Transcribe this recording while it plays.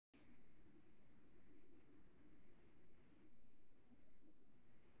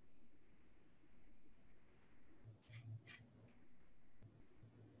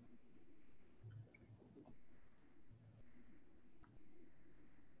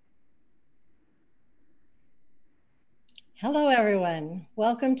Hello, everyone.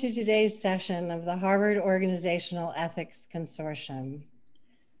 Welcome to today's session of the Harvard Organizational Ethics Consortium.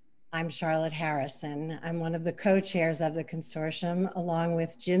 I'm Charlotte Harrison. I'm one of the co-chairs of the consortium, along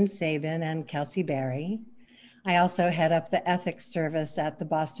with Jim Sabin and Kelsey Berry. I also head up the ethics service at the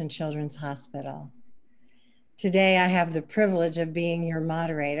Boston Children's Hospital. Today, I have the privilege of being your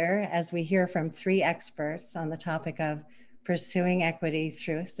moderator as we hear from three experts on the topic of pursuing equity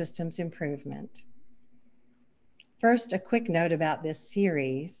through systems improvement. First, a quick note about this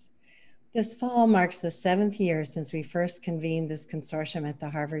series. This fall marks the 7th year since we first convened this consortium at the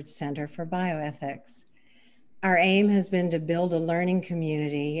Harvard Center for Bioethics. Our aim has been to build a learning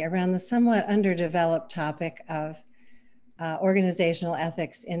community around the somewhat underdeveloped topic of organizational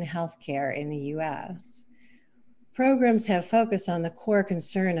ethics in healthcare in the US. Programs have focused on the core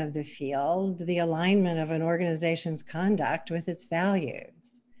concern of the field, the alignment of an organization's conduct with its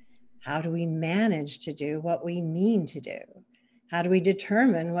values. How do we manage to do what we mean to do? How do we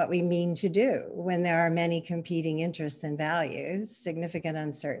determine what we mean to do when there are many competing interests and values, significant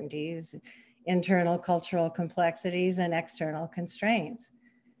uncertainties, internal cultural complexities, and external constraints?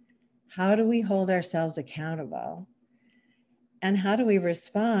 How do we hold ourselves accountable? And how do we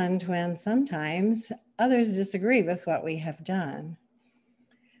respond when sometimes others disagree with what we have done?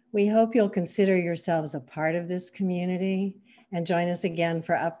 We hope you'll consider yourselves a part of this community and join us again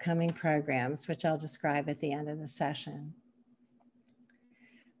for upcoming programs, which I'll describe at the end of the session.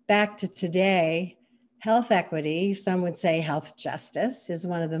 Back to today, health equity, some would say health justice, is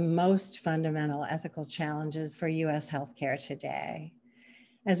one of the most fundamental ethical challenges for US healthcare today.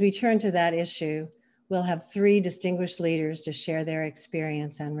 As we turn to that issue, we'll have three distinguished leaders to share their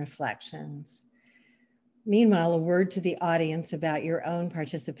experience and reflections. Meanwhile, a word to the audience about your own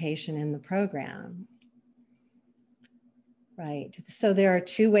participation in the program. Right, so there are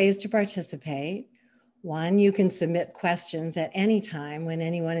two ways to participate. One, you can submit questions at any time when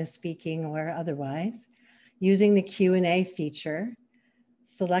anyone is speaking or otherwise, using the Q&A feature.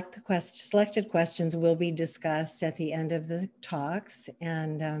 Selected questions will be discussed at the end of the talks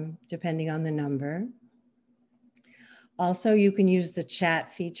and depending on the number. Also, you can use the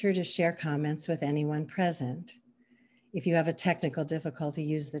chat feature to share comments with anyone present. If you have a technical difficulty,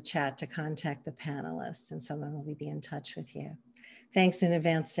 use the chat to contact the panelists and someone will be in touch with you. Thanks in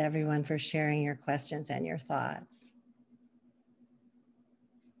advance to everyone for sharing your questions and your thoughts.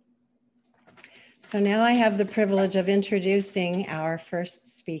 So now I have the privilege of introducing our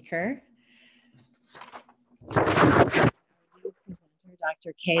first speaker, presenter,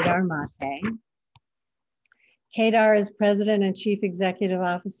 Dr. Kedar Mate. Kedar is President and Chief Executive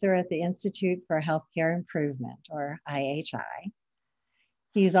Officer at the Institute for Healthcare Improvement, or IHI.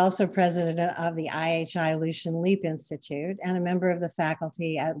 He's also president of the IHI Lucian Leap Institute and a member of the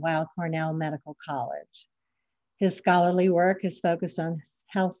faculty at Weill Cornell Medical College. His scholarly work is focused on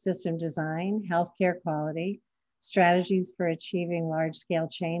health system design, healthcare quality, strategies for achieving large-scale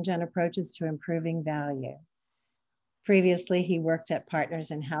change, and approaches to improving value. Previously, he worked at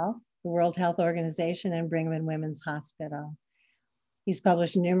Partners in Health, the World Health Organization, and Brigham and Women's Hospital. He's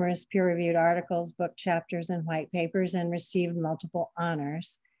published numerous peer-reviewed articles, book chapters, and white papers, and received multiple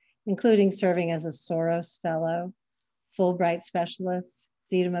honors, including serving as a Soros Fellow, Fulbright Specialist,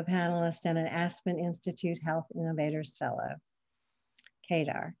 Zedema Panelist, and an Aspen Institute Health Innovators Fellow.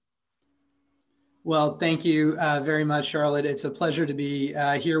 Kedar. Well, thank you very much, Charlotte. It's a pleasure to be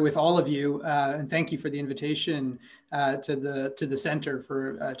here with all of you, and thank you for the invitation to the center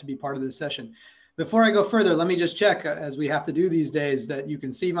for to be part of this session. Before I go further, let me just check, as we have to do these days, that you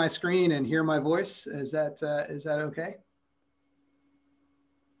can see my screen and hear my voice. Is that okay?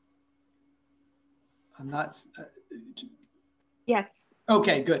 I'm not. Yes.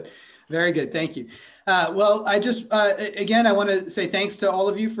 Okay, good. Very good. Thank you. Well, I just, again, I want to say thanks to all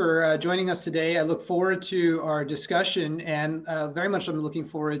of you for joining us today. I look forward to our discussion and very much I'm looking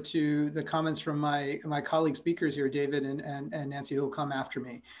forward to the comments from my colleague speakers here, David and Nancy, who will come after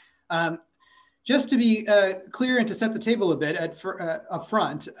me. Just to be clear and to set the table a bit up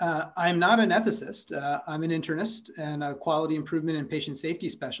front, I'm not an ethicist. I'm an internist and a quality improvement and patient safety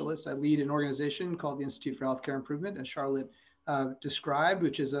specialist. I lead an organization called the Institute for Healthcare Improvement, as Charlotte described,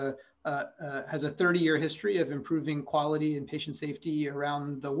 which is has a 30-year history of improving quality and patient safety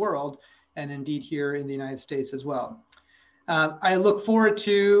around the world, and indeed here in the United States as well. I look forward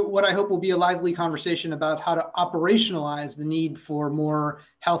to what I hope will be a lively conversation about how to operationalize the need for more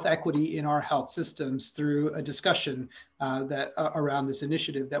health equity in our health systems through a discussion around this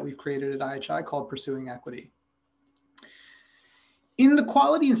initiative that we've created at IHI called Pursuing Equity. In the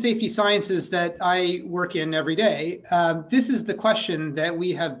quality and safety sciences that I work in every day, this is the question that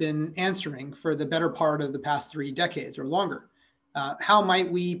we have been answering for the better part of the past 3 decades or longer. How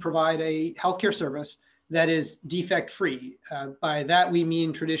might we provide a healthcare service that is defect-free? By that, we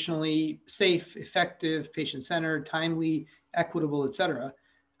mean traditionally safe, effective, patient-centered, timely, equitable, et cetera.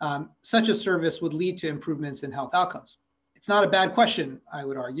 Such a service would lead to improvements in health outcomes. It's not a bad question, I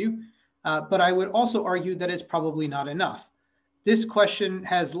would argue, but I would also argue that it's probably not enough. This question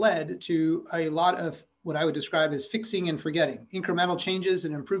has led to a lot of what I would describe as fixing and forgetting, incremental changes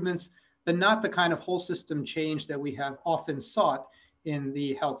and improvements, but not the kind of whole system change that we have often sought in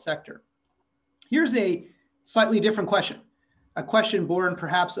the health sector. Here's a slightly different question, a question born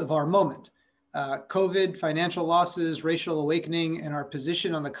perhaps of our moment. COVID, financial losses, racial awakening, and our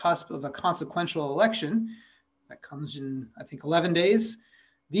position on the cusp of a consequential election that comes in, I think, 11 days.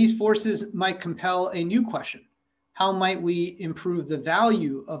 These forces might compel a new question. How might we improve the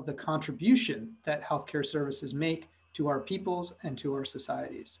value of the contribution that healthcare services make to our peoples and to our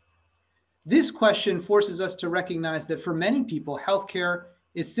societies? This question forces us to recognize that for many people, healthcare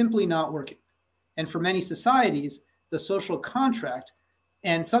is simply not working. And for many societies, the social contract,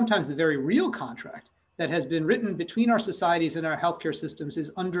 and sometimes the very real contract that has been written between our societies and our healthcare systems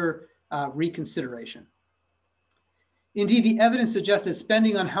is under reconsideration. Indeed, the evidence suggests that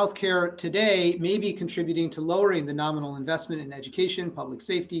spending on healthcare today may be contributing to lowering the nominal investment in education, public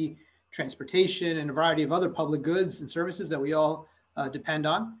safety, transportation, and a variety of other public goods and services that we all depend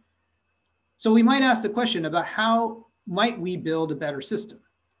on. So we might ask the question about how might we build a better system?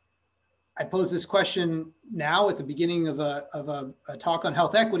 I pose this question now at the beginning of a talk on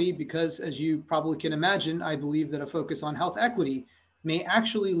health equity because, as you probably can imagine, I believe that a focus on health equity may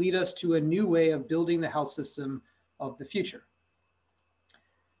actually lead us to a new way of building the health system of the future.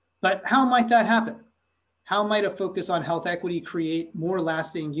 But how might that happen? How might a focus on health equity create more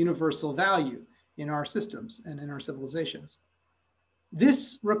lasting universal value in our systems and in our civilizations?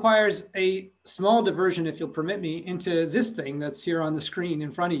 This requires a small diversion, if you'll permit me, into this thing that's here on the screen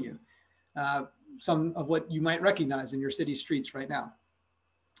in front of you. Some of what you might recognize in your city streets right now.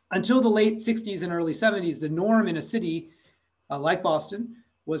 Until the late 60s and early 70s, the norm in a city like Boston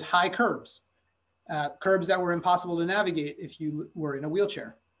was high curbs. Curbs that were impossible to navigate if you were in a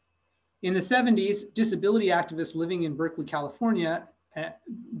wheelchair. In the 70s, disability activists living in Berkeley, California,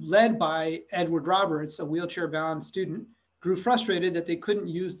 led by Edward Roberts, a wheelchair-bound student, grew frustrated that they couldn't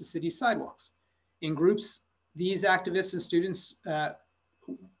use the city's sidewalks. In groups, these activists and students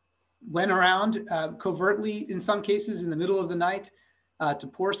went around covertly, in some cases, in the middle of the night to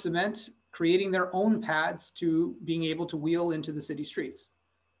pour cement, creating their own paths to being able to wheel into the city streets.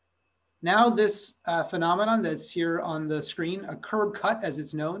 Now this phenomenon that's here on the screen, a curb cut as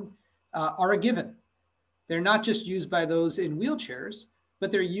it's known, are a given. They're not just used by those in wheelchairs,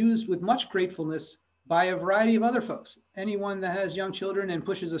 but they're used with much gratefulness by a variety of other folks. Anyone that has young children and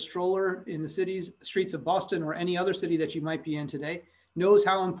pushes a stroller in the streets of Boston or any other city that you might be in today knows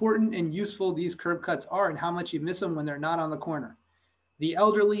how important and useful these curb cuts are and how much you miss them when they're not on the corner. The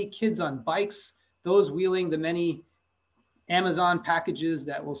elderly, kids on bikes, those wheeling the many Amazon packages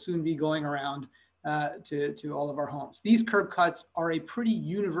that will soon be going around to all of our homes. These curb cuts are a pretty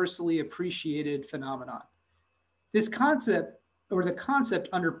universally appreciated phenomenon. This concept, or the concept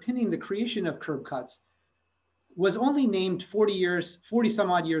underpinning the creation of curb cuts, was only named 40 some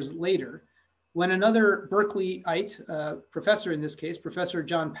odd years later, when another Berkeleyite, professor in this case, Professor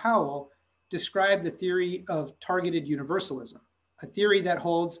John Powell, described the theory of targeted universalism, a theory that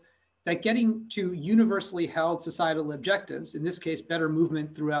holds that getting to universally held societal objectives, in this case, better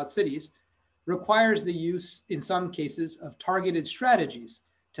movement throughout cities, requires the use, in some cases, of targeted strategies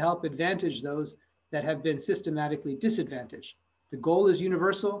to help advantage those that have been systematically disadvantaged. The goal is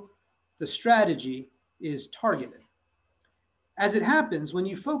universal, the strategy is targeted. As it happens, when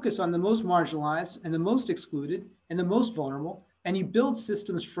you focus on the most marginalized and the most excluded and the most vulnerable, and you build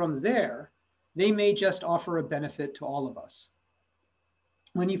systems from there, they may just offer a benefit to all of us.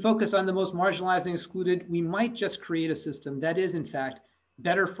 When you focus on the most marginalized and excluded, we might just create a system that is, in fact,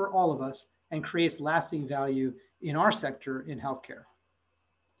 better for all of us and creates lasting value in our sector in healthcare.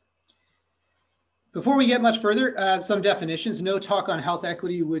 Before we get much further, some definitions. No talk on health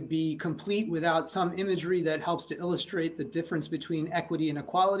equity would be complete without some imagery that helps to illustrate the difference between equity and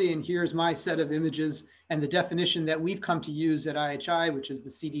equality. And here's my set of images and the definition that we've come to use at IHI, which is the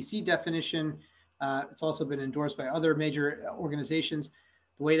CDC definition. It's also been endorsed by other major organizations.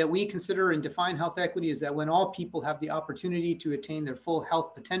 The way that we consider and define health equity is that when all people have the opportunity to attain their full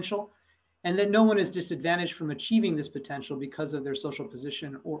health potential, and that no one is disadvantaged from achieving this potential because of their social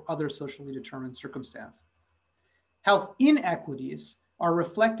position or other socially determined circumstance. Health inequities are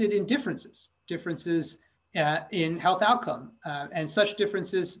reflected in differences in health outcome, and such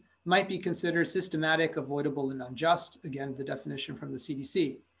differences might be considered systematic, avoidable, and unjust. Again, the definition from the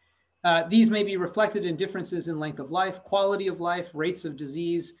CDC. These may be reflected in differences in length of life, quality of life, rates of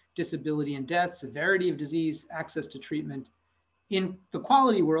disease, disability and death, severity of disease, access to treatment. In the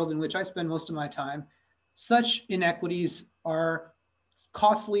quality world in which I spend most of my time, such inequities are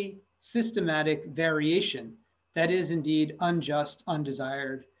costly, systematic variation that is indeed unjust,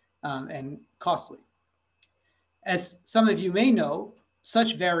 undesired, and costly. As some of you may know,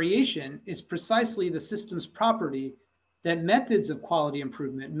 such variation is precisely the system's property that methods of quality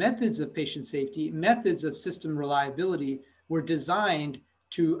improvement, methods of patient safety, methods of system reliability were designed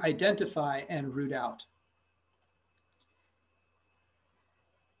to identify and root out.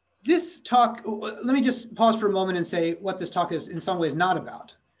 This talk, let me just pause for a moment and say what this talk is in some ways not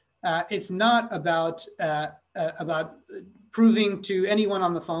about. It's not about proving to anyone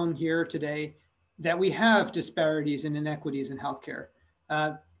on the phone here today that we have disparities and inequities in healthcare.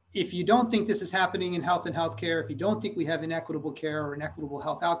 If you don't think this is happening in health and healthcare, if you don't think we have inequitable care or inequitable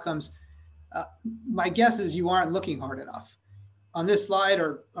health outcomes, my guess is you aren't looking hard enough. On this slide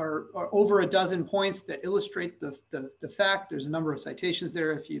are over a dozen points that illustrate the fact. There's a number of citations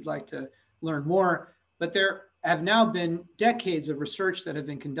there if you'd like to learn more, but there have now been decades of research that have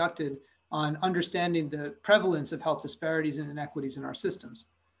been conducted on understanding the prevalence of health disparities and inequities in our systems.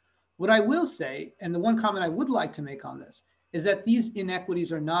 What I will say, and the one comment I would like to make on this, is that these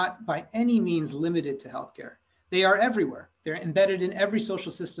inequities are not by any means limited to healthcare. They are everywhere. They're embedded in every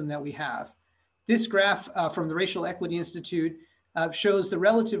social system that we have. This graph from the Racial Equity Institute shows the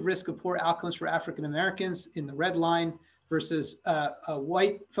relative risk of poor outcomes for African Americans in the red line versus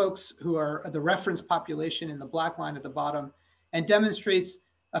white folks who are the reference population in the black line at the bottom, and demonstrates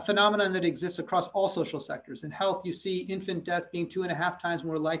a phenomenon that exists across all social sectors. In health, you see infant death being 2.5 times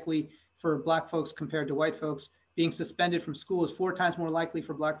more likely for Black folks compared to white folks. Being suspended from school is 4 times more likely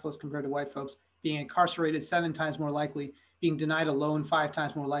for Black folks compared to white folks. Being incarcerated 7 times more likely. Being denied a loan 5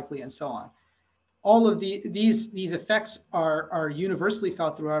 times more likely, and so on. All of these effects are universally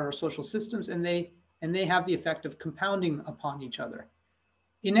felt throughout our social systems, and they have the effect of compounding upon each other.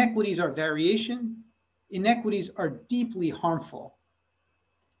 Inequities are variation. Inequities are deeply harmful.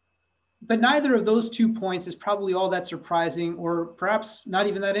 But neither of those 2 points is probably all that surprising, or perhaps not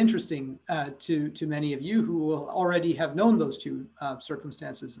even that interesting to many of you who will already have known those 2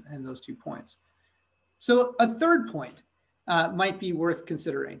 circumstances and those 2 points. So a third point might be worth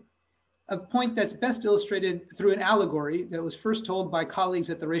considering. A point that's best illustrated through an allegory that was first told by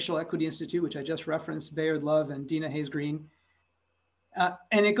colleagues at the Racial Equity Institute, which I just referenced, Bayard Love and Dina Hayes-Green.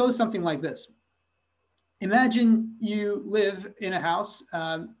 And it goes something like this. Imagine you live in a house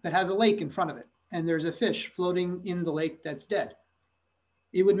that has a lake in front of it, and there's a fish floating in the lake that's dead.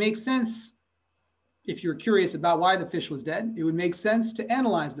 It would make sense, if you're curious about why the fish was dead, it would make sense to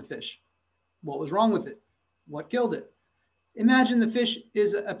analyze the fish. What was wrong with it? What killed it? Imagine the fish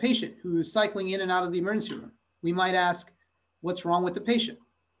is a patient who is cycling in and out of the emergency room. We might ask, what's wrong with the patient?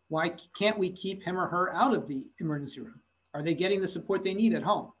 Why can't we keep him or her out of the emergency room? Are they getting the support they need at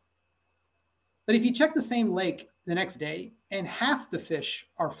home? But if you check the same lake the next day and half the fish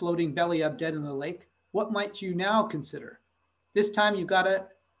are floating belly up dead in the lake, what might you now consider? This time you've got to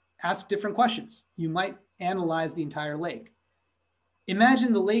ask different questions. You might analyze the entire lake.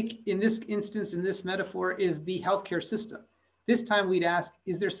 Imagine the lake in this instance, in this metaphor, is the healthcare system. This time we'd ask,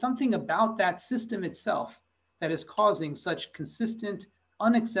 is there something about that system itself that is causing such consistent,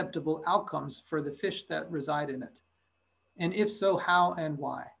 unacceptable outcomes for the fish that reside in it? And if so, how and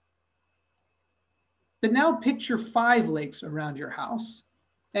why? But now picture 5 lakes around your house,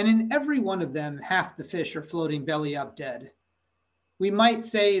 and in every one of them, half the fish are floating belly up dead. We might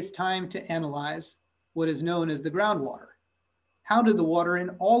say it's time to analyze what is known as the groundwater. How did the water in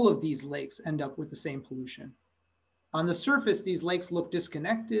all of these lakes end up with the same pollution? On the surface, these lakes look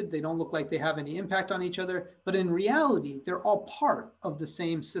disconnected. They don't look like they have any impact on each other, but in reality, they're all part of the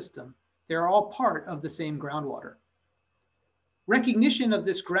same system. They're all part of the same groundwater. Recognition of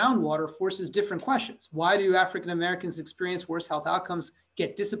this groundwater forces different questions. Why do African Americans experience worse health outcomes,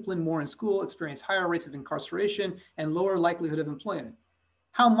 get disciplined more in school, experience higher rates of incarceration, and lower likelihood of employment?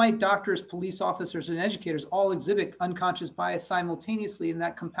 How might doctors, police officers, and educators all exhibit unconscious bias simultaneously, and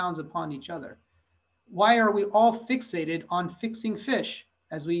that compounds upon each other? Why are we all fixated on fixing fish,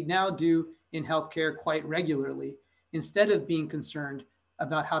 as we now do in healthcare quite regularly, instead of being concerned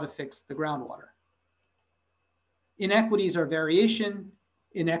about how to fix the groundwater? Inequities are variation,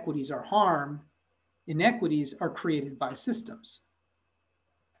 inequities are harm, inequities are created by systems.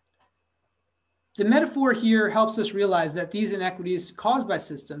 The metaphor here helps us realize that these inequities caused by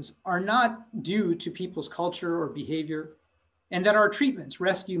systems are not due to people's culture or behavior, and that our treatments,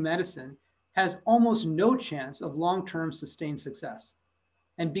 rescue medicine, has almost no chance of long-term sustained success.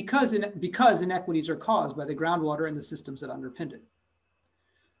 And because inequities are caused by the groundwater and the systems that underpin it.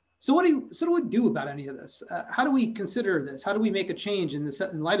 So what do we do about any of this? How do we consider this? How do we make a change in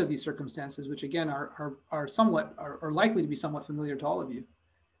light of these circumstances, which again are likely to be somewhat familiar to all of you?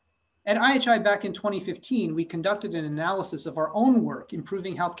 At IHI back in 2015, we conducted an analysis of our own work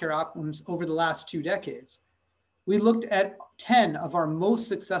improving healthcare outcomes over the last 2 decades. We looked at 10 of our most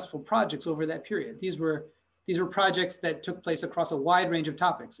successful projects over that period. These were projects that took place across a wide range of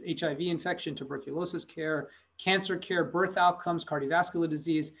topics: HIV infection, tuberculosis care, cancer care, birth outcomes, cardiovascular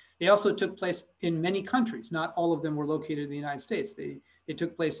disease. They also took place in many countries. Not all of them were located in the United States. They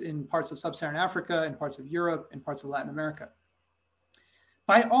took place in parts of sub-Saharan Africa, and parts of Europe, and parts of Latin America.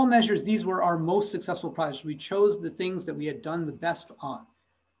 By all measures, these were our most successful projects. We chose the things that we had done the best on.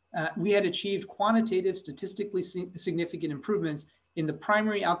 We had achieved quantitative, statistically significant improvements in the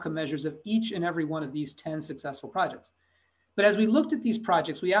primary outcome measures of each and every one of these 10 successful projects. But as we looked at these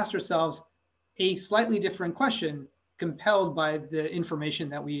projects, we asked ourselves a slightly different question, compelled by the information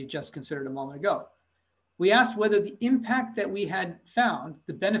that we just considered a moment ago. We asked whether the impact that we had found,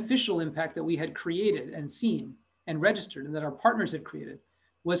 the beneficial impact that we had created and seen and registered and that our partners had created,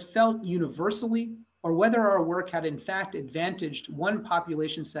 was felt universally, or whether our work had in fact advantaged one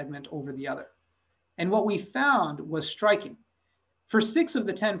population segment over the other. And what we found was striking. For 6 of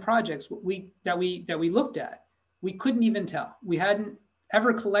the 10 projects that we looked at, we couldn't even tell. We hadn't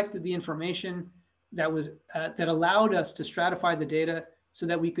ever collected the information that allowed us to stratify the data so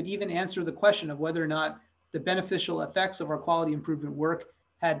that we could even answer the question of whether or not the beneficial effects of our quality improvement work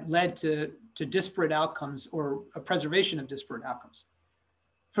had led to disparate outcomes or a preservation of disparate outcomes.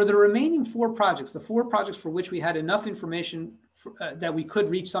 For the remaining 4 projects, the 4 projects for which we had enough information that we could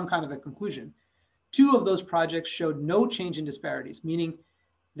reach some kind of a conclusion, 2 of those projects showed no change in disparities, meaning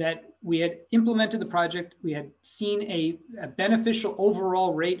that we had implemented the project, we had seen a beneficial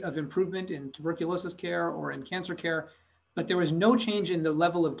overall rate of improvement in tuberculosis care or in cancer care, but there was no change in the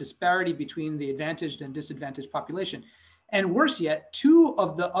level of disparity between the advantaged and disadvantaged population. And worse yet, 2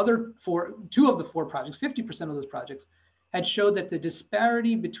 of the 4 projects, 50% of those projects, had showed that the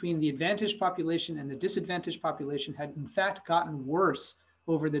disparity between the advantaged population and the disadvantaged population had in fact gotten worse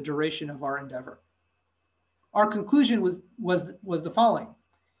over the duration of our endeavor. Our conclusion was the following.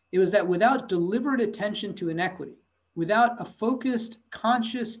 It was that without deliberate attention to inequity, without a focused,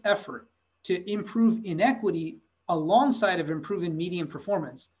 conscious effort to improve inequity alongside of improving median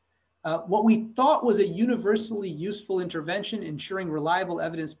performance, what we thought was a universally useful intervention ensuring reliable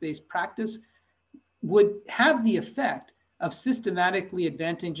evidence-based practice would have the effect of systematically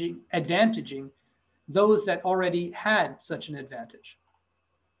advantaging those that already had such an advantage.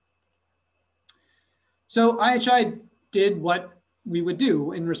 So IHI did what we would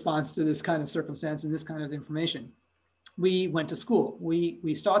do in response to this kind of circumstance and this kind of information. We went to school.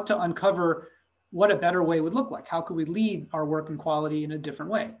 We sought to uncover what a better way would look like. How could we lead our work and quality in a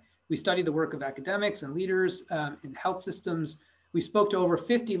different way? We studied the work of academics and leaders in health systems. We spoke to over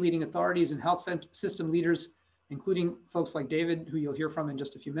 50 leading authorities and health system leaders, including folks like David, who you'll hear from in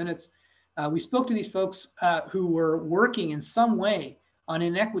just a few minutes. We spoke to these folks who were working in some way on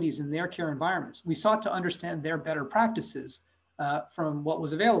inequities in their care environments. We sought to understand their better practices from what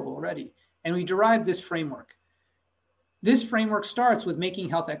was available already. And we derived this framework. This framework starts with making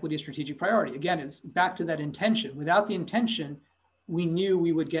health equity a strategic priority. Again, it's back to that intention. Without the intention, we knew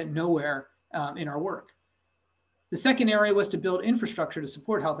we would get nowhere in our work. The second area was to build infrastructure to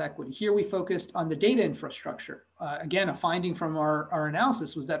support health equity. Here we focused on the data infrastructure. Again, a finding from our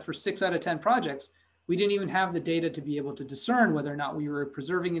analysis was that for 6 out of 10 projects, we didn't even have the data to be able to discern whether or not we were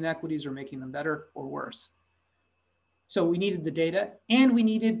preserving inequities or making them better or worse. So we needed the data, and we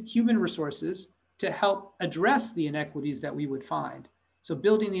needed human resources to help address the inequities that we would find. So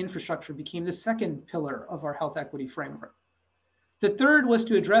building the infrastructure became the second pillar of our health equity framework. The third was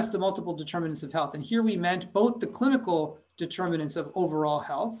to address the multiple determinants of health. And here we meant both the clinical determinants of overall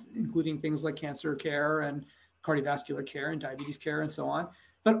health, including things like cancer care and cardiovascular care and diabetes care and so on,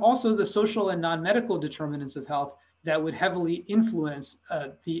 but also the social and non-medical determinants of health that would heavily influence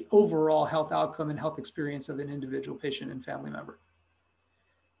the overall health outcome and health experience of an individual patient and family member.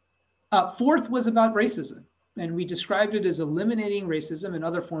 Fourth was about racism, and we described it as eliminating racism and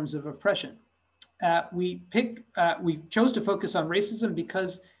other forms of oppression. We chose to focus on racism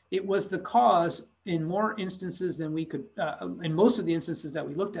because it was the cause in more instances than we could, in most of the instances that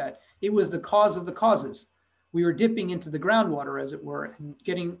we looked at, it was the cause of the causes we were dipping into the groundwater, as it were, and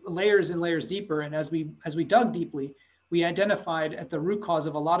getting layers and layers deeper. And as we dug deeply, we identified at the root cause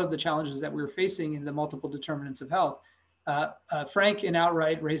of a lot of the challenges that we were facing in the multiple determinants of health, frank and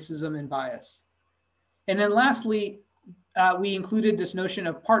outright racism and bias. And then lastly, we included this notion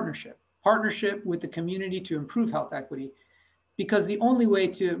of partnership with the community to improve health equity, because the only way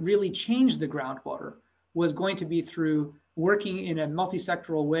to really change the groundwater was going to be through working in a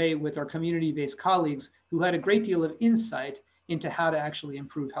multi-sectoral way with our community-based colleagues who had a great deal of insight into how to actually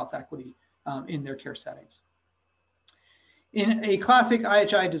improve health equity in their care settings. In a classic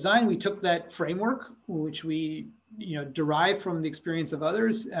IHI design, we took that framework, which we derived from the experience of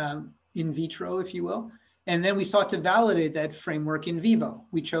others, in vitro, if you will, and then we sought to validate that framework in vivo.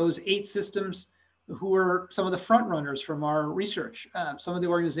 We chose 8 systems who were some of the front runners from our research, some of the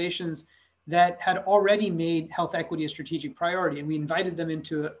organizations that had already made health equity a strategic priority. And we invited them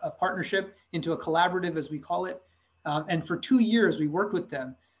into a partnership, into a collaborative, as we call it. And for 2 years, we worked with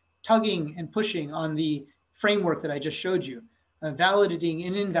them, tugging and pushing on the framework that I just showed you, validating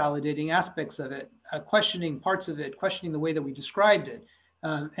and invalidating aspects of it, questioning parts of it, questioning the way that we described it,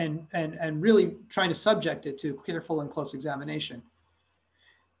 and really trying to subject it to careful and close examination.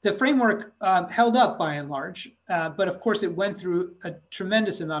 The framework held up by and large, but of course it went through a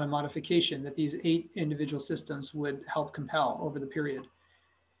tremendous amount of modification that these 8 individual systems would help compel over the period.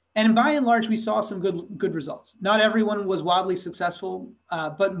 And by and large, we saw some good results. Not everyone was wildly successful,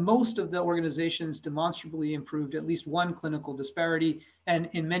 but most of the organizations demonstrably improved at least one clinical disparity, and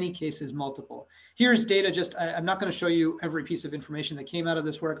in many cases, multiple. Here's data. I'm not going to show you every piece of information that came out of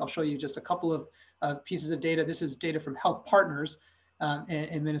this work. I'll show you just a couple of pieces of data. This is data from Health Partners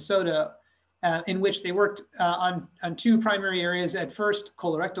in Minnesota, in which they worked on 2 primary areas. At first,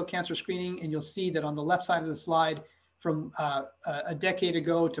 colorectal cancer screening, and you'll see that on the left side of the slide, from a decade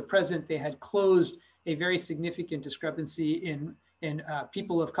ago to present, they had closed a very significant discrepancy in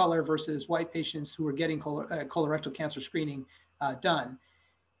people of color versus white patients who were getting colorectal cancer screening done.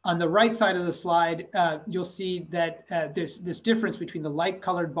 On the right side of the slide, you'll see that there's this difference between the light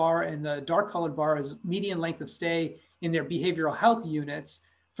colored bar and the dark colored bar is median length of stay in their behavioral health units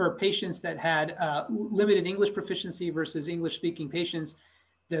for patients that had limited English proficiency versus English speaking patients.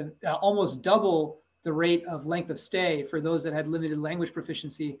 Almost double the rate of length of stay for those that had limited language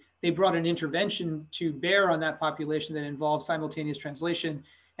proficiency. They brought an intervention to bear on that population that involved simultaneous translation.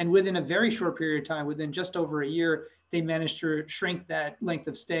 And within a very short period of time, within just over a year, they managed to shrink that length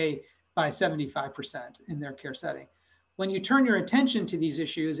of stay by 75% in their care setting. When you turn your attention to these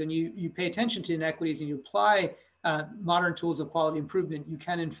issues and you pay attention to inequities and you apply modern tools of quality improvement, you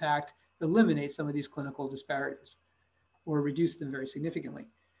can in fact eliminate some of these clinical disparities or reduce them very significantly.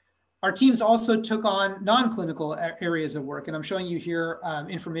 Our teams also took on non-clinical areas of work, and I'm showing you here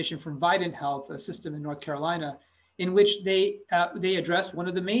information from Vidant Health, a system in North Carolina, in which they addressed one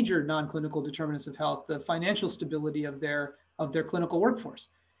of the major non-clinical determinants of health, the financial stability of their clinical workforce.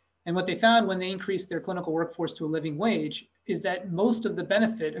 And what they found when they increased their clinical workforce to a living wage is that most of the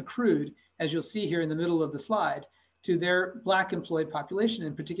benefit accrued, as you'll see here in the middle of the slide, to their Black employed population,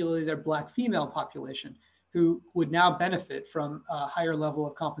 and particularly their Black female population, who would now benefit from a higher level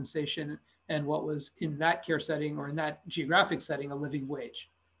of compensation and what was in that care setting or in that geographic setting, a living wage.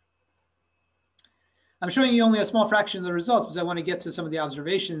 I'm showing you only a small fraction of the results because I want to get to some of the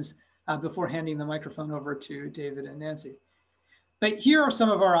observations before handing the microphone over to David and Nancy. But here are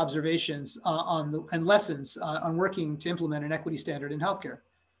some of our observations and lessons on working to implement an equity standard in healthcare.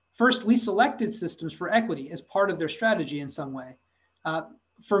 First, we selected systems for equity as part of their strategy in some way.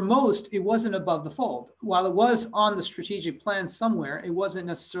 For most, it wasn't above the fold. While it was on the strategic plan somewhere, it wasn't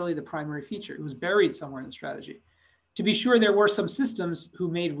necessarily the primary feature. It was buried somewhere in the strategy. To be sure, there were some systems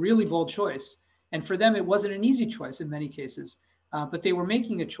who made really bold choice. And for them, it wasn't an easy choice in many cases. But they were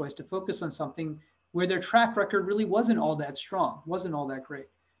making a choice to focus on something where their track record really wasn't all that strong, wasn't all that great.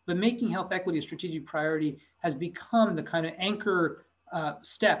 But making health equity a strategic priority has become the kind of anchor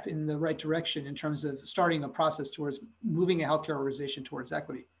step in the right direction in terms of starting a process towards moving a healthcare organization towards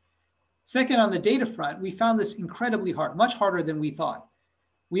equity. Second, on the data front, we found this incredibly hard, much harder than we thought.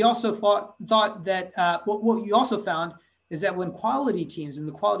 We also thought that what we also found is that when quality teams and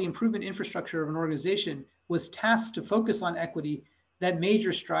the quality improvement infrastructure of an organization was tasked to focus on equity, that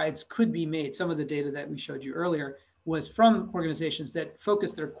major strides could be made. Some of the data that we showed you earlier was from organizations that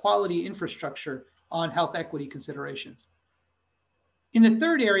focused their quality infrastructure on health equity considerations. In the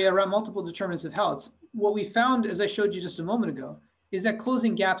third area around multiple determinants of health, what we found, as I showed you just a moment ago, is that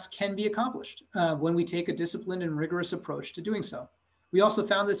closing gaps can be accomplished when we take a disciplined and rigorous approach to doing so. We also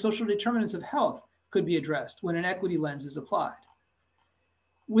found that social determinants of health could be addressed when an equity lens is applied.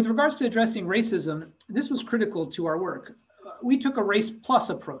 With regards to addressing racism, this was critical to our work. We took a race plus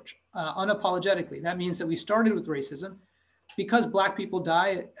approach, unapologetically. That means that we started with racism because Black people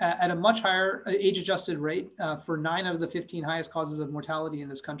die at a much higher age-adjusted rate for 9 out of the 15 highest causes of mortality in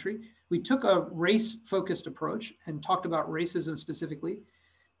this country. We took a race-focused approach and talked about racism specifically,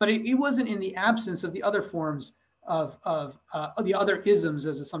 but it wasn't in the absence of the other forms of the other isms,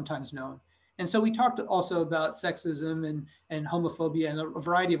 as is sometimes known. And so we talked also about sexism and homophobia and a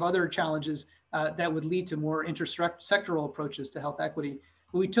variety of other challenges that would lead to more intersectoral approaches to health equity.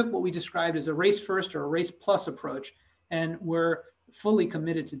 But we took what we described as a race first or a race plus approach, and we're fully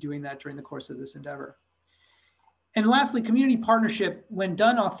committed to doing that during the course of this endeavor. And lastly, community partnership, when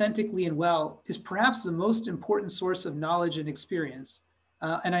done authentically and well, is perhaps the most important source of knowledge and experience.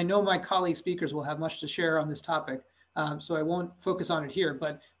 And I know my colleague speakers will have much to share on this topic, so I won't focus on it here.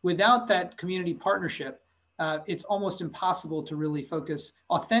 But without that community partnership, it's almost impossible to really focus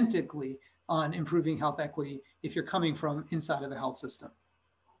authentically on improving health equity if you're coming from inside of a health system.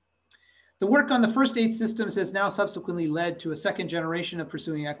 The work on the first 8 systems has now subsequently led to a second generation of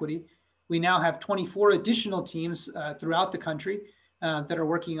pursuing equity. We now have 24 additional teams throughout the country that are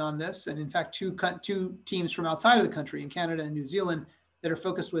working on this. And in fact, two teams from outside of the country in Canada and New Zealand that are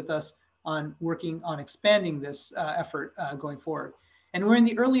focused with us on working on expanding this effort going forward. And we're in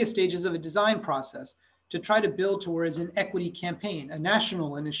the earliest stages of a design process to try to build towards an equity campaign, a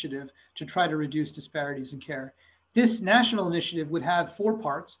national initiative to try to reduce disparities in care. This national initiative would have 4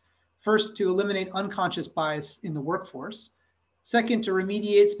 parts. First, to eliminate unconscious bias in the workforce. Second, to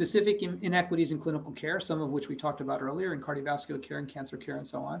remediate specific inequities in clinical care, some of which we talked about earlier in cardiovascular care and cancer care and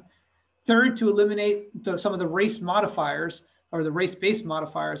so on. Third, to eliminate some of the race modifiers or the race-based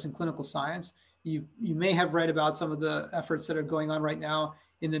modifiers in clinical science. You may have read about some of the efforts that are going on right now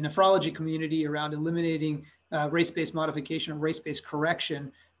in the nephrology community around eliminating race-based modification or race-based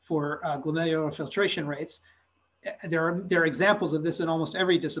correction for glomerular filtration rates. There are examples of this in almost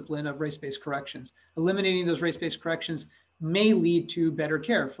every discipline of race-based corrections. Eliminating those race-based corrections may lead to better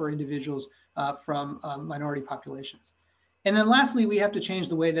care for individuals from minority populations. And then lastly, we have to change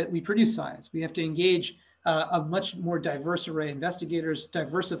the way that we produce science. We have to engage a much more diverse array of investigators,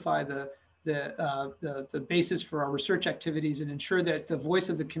 diversify the basis for our research activities, and ensure that the voice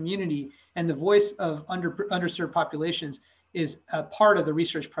of the community and the voice of underserved populations is a part of the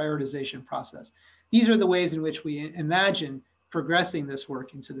research prioritization process. These are the ways in which we imagine progressing this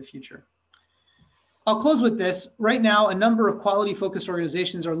work into the future. I'll close with this. Right now, a number of quality-focused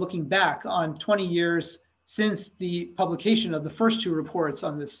organizations are looking back on 20 years since the publication of the first 2 reports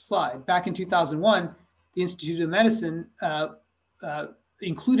on this slide. Back in 2001, the Institute of Medicine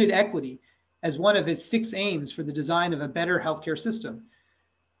included equity as one of its 6 aims for the design of a better healthcare system.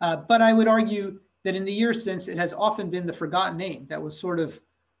 But I would argue that in the years since, it has often been the forgotten aim that was sort of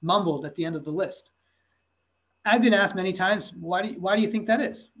mumbled at the end of the list. I've been asked many times, why do you think that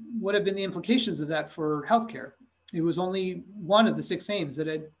is? What have been the implications of that for healthcare? It was only one of the 6 aims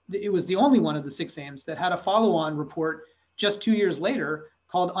it was the only one of the 6 aims that had a follow-on report just 2 years later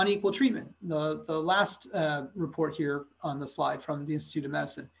called Unequal Treatment, the last report here on the slide from the Institute of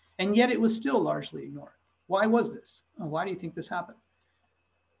Medicine. And yet it was still largely ignored. Why was this? Why do you think this happened?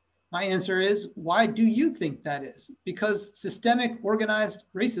 My answer is, why do you think that is? Because systemic organized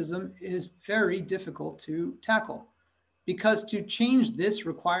racism is very difficult to tackle. Because to change this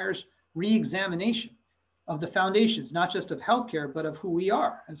requires re-examination of the foundations, not just of healthcare, but of who we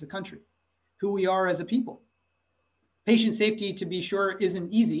are as a country, who we are as a people. Patient safety, to be sure,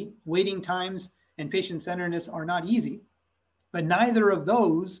 isn't easy. Waiting times and patient-centeredness are not easy, but neither of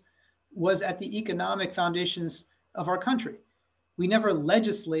those was at the economic foundations of our country. We never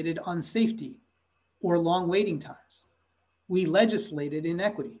legislated on safety or long waiting times. We legislated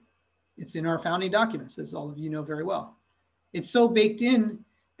inequity. It's in our founding documents, as all of you know very well. It's so baked in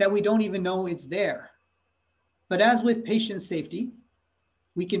that we don't even know it's there. But as with patient safety,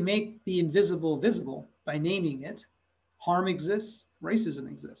 we can make the invisible visible by naming it. Harm exists, racism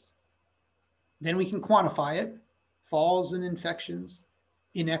exists. Then we can quantify it, falls and infections,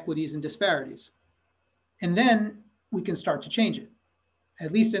 inequities and disparities. And then we can start to change it.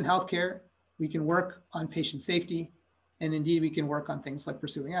 At least in healthcare, we can work on patient safety, and indeed we can work on things like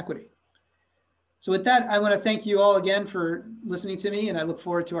pursuing equity. So with that, I want to thank you all again for listening to me, and I look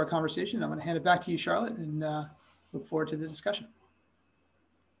forward to our conversation. I'm going to hand it back to you, Charlotte, and look forward to the discussion.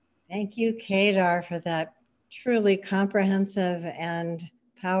 Thank you, Kedar, for that truly comprehensive and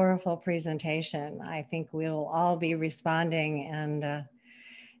powerful presentation. I think we'll all be responding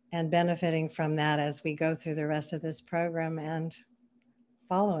and benefiting from that as we go through the rest of this program and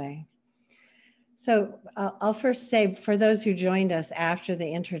following. So I'll first say, for those who joined us after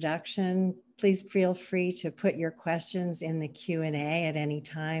the introduction, please feel free to put your questions in the Q&A at any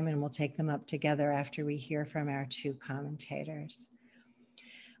time, and we'll take them up together after we hear from our two commentators.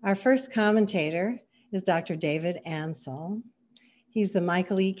 Our first commentator is Dr. David Ansell. He's the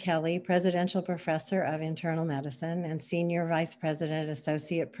Michael E. Kelly Presidential Professor of Internal Medicine and Senior Vice President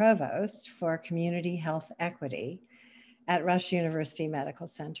Associate Provost for Community Health Equity at Rush University Medical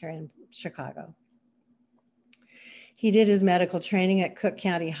Center in Chicago. He did his medical training at Cook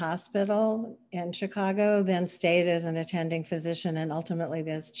County Hospital in Chicago, then stayed as an attending physician and ultimately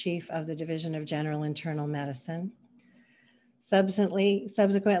as chief of the Division of General Internal Medicine.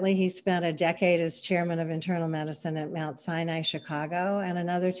 Subsequently, he spent a decade as chairman of internal medicine at Mount Sinai, Chicago, and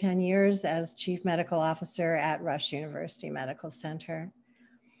another 10 years as chief medical officer at Rush University Medical Center.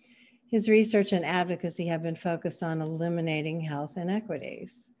 His research and advocacy have been focused on eliminating health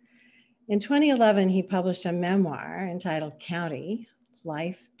inequities. In 2011, he published a memoir entitled County: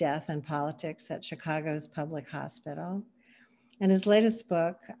 Life, Death, and Politics at Chicago's Public Hospital. And his latest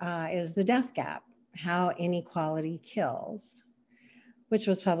book is The Death Gap: How Inequality Kills, which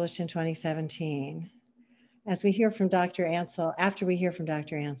was published in 2017. As we hear from Dr. Ansell, after we hear from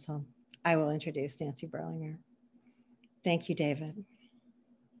Dr. Ansell, I will introduce Nancy Berlinger. Thank you, David.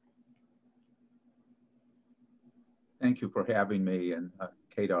 Thank you for having me, and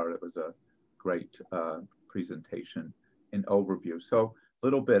Kedar, it was a great presentation and overview. So a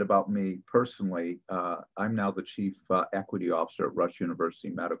little bit about me personally. I'm now the Chief Equity Officer at Rush University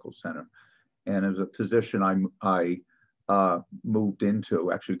Medical Center. And it was a position I moved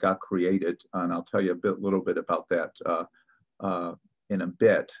into, actually got created, and I'll tell you a little bit about that in a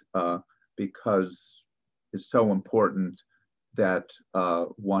bit, because it's so important that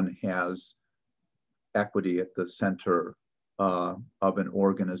one has equity at the center of an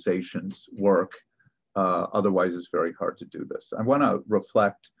organization's work. Otherwise, it's very hard to do this. I want to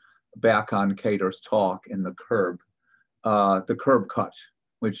reflect back on Kedar's talk in the curb cut,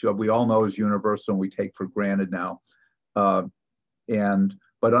 which we all know is universal and we take for granted now.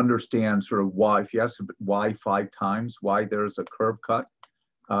 But understand sort of why, if you ask why 5 times, why there's a curb cut,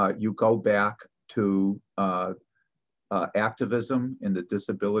 you go back to activism in the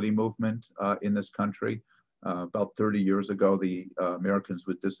disability movement in this country. About 30 years ago, the Americans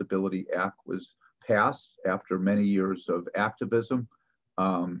with Disability Act was passed after many years of activism.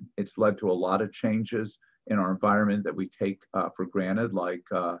 It's led to a lot of changes in our environment that we take for granted, like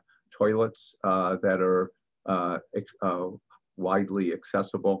toilets that are widely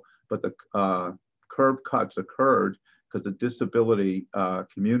accessible. But the curb cuts occurred because the disability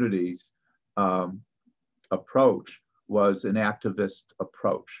community's approach was an activist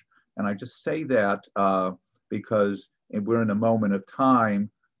approach. And I just say that because we're in a moment of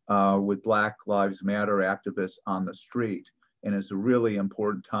time with Black Lives Matter activists on the street. And it's a really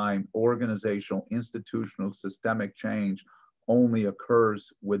important time. Organizational, institutional, systemic change only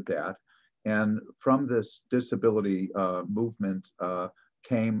occurs with that. And from this disability movement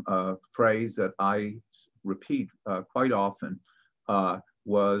came a phrase that I repeat quite often,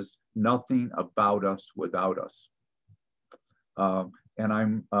 was nothing about us without us.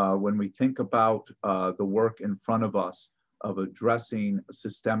 And when we think about the work in front of us of addressing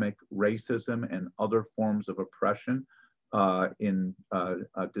systemic racism and other forms of oppression, in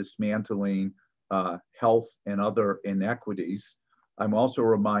dismantling health and other inequities, I'm also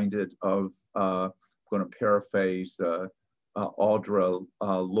reminded of, I'm going to paraphrase Audre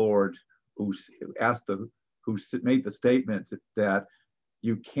Lorde, who made the statement that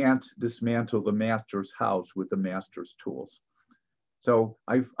you can't dismantle the master's house with the master's tools. So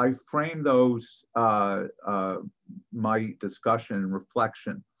I frame those, my discussion and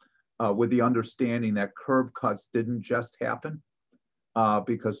reflection with the understanding that curb cuts didn't just happen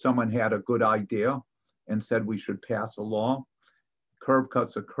because someone had a good idea and said we should pass a law. Curb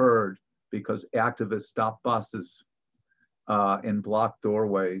cuts occurred because activists stopped buses and blocked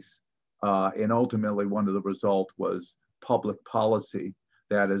doorways. And ultimately, one of the results was public policy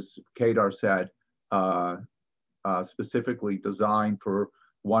that, as Kedar said, specifically designed for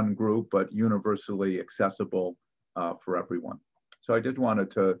one group, but universally accessible for everyone. So I just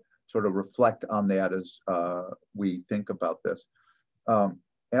wanted to sort of reflect on that as we think about this.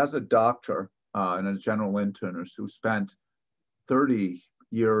 As a doctor and a general internist who spent 30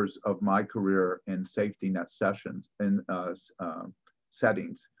 years of my career in safety net settings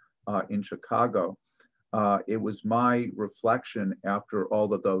in Chicago, it was my reflection after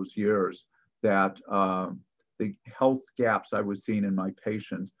all of those years that the health gaps I was seeing in my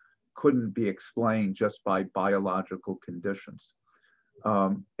patients couldn't be explained just by biological conditions.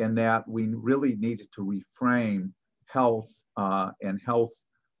 and that we really needed to reframe health and health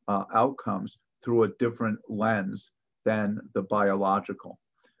outcomes through a different lens than the biological.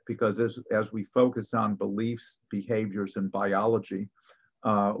 Because as we focus on beliefs, behaviors, and biology,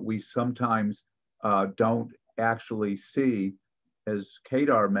 we sometimes don't actually see, as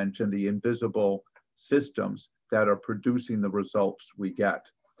Kedar mentioned, the invisible systems that are producing the results we get.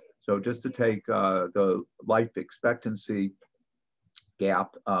 So just to take the life expectancy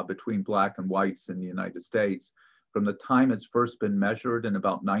gap between Black and whites in the United States, from the time it's first been measured in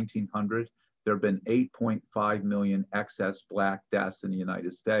about 1900, there have been 8.5 million excess Black deaths in the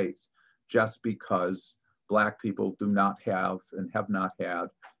United States, just because Black people do not have and have not had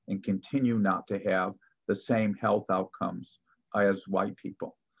and continue not to have the same health outcomes as white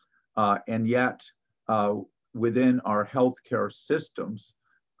people. And yet, within our healthcare systems,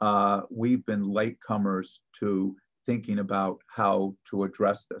 we've been latecomers to thinking about how to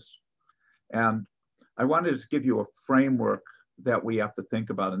address this. And I wanted to give you a framework that we have to think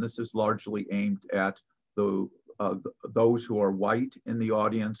about, and this is largely aimed at those who are white in the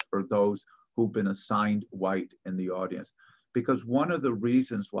audience or those who've been assigned white in the audience. Because one of the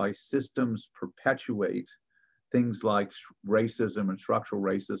reasons why systems perpetuate things like racism and structural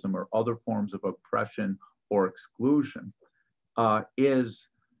racism or other forms of oppression or exclusion is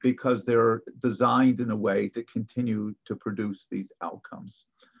because they're designed in a way to continue to produce these outcomes.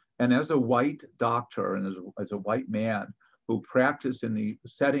 And as a white doctor and as a white man who practiced in the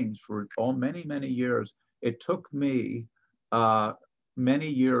settings for many, many years, it took me many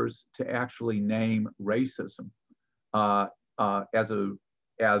years to actually name racism as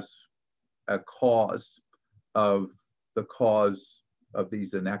a cause of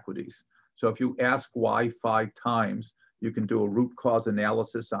these inequities. So if you ask why 5 times, you can do a root cause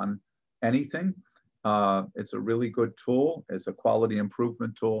analysis on anything. It's a really good tool. It's a quality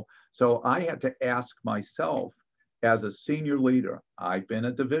improvement tool. So I had to ask myself, as a senior leader, I've been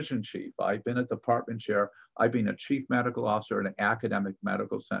a division chief, I've been a department chair, I've been a chief medical officer at an academic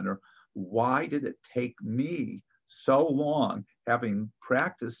medical center. Why did it take me so long, having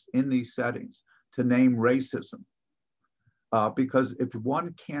practiced in these settings, to name racism? Because if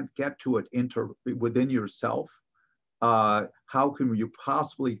one can't get to it within yourself, how can you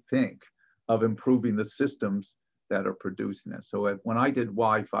possibly think of improving the systems that are producing it? So when I did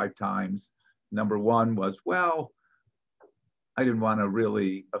why 5 times, number 1 was, well, I didn't want to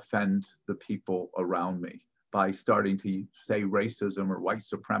really offend the people around me by starting to say racism or white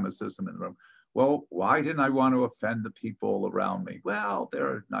supremacism in the room. Well, why didn't I want to offend the people around me? Well,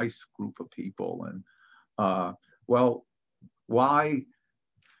 they're a nice group of people. And well, why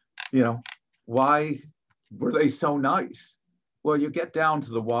were they so nice? Well, you get down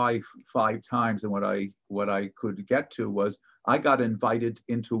to the why 5 times, and what I could get to was I got invited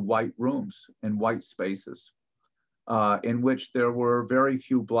into white rooms and white spaces in which there were very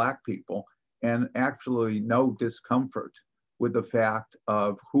few Black people and actually no discomfort with the fact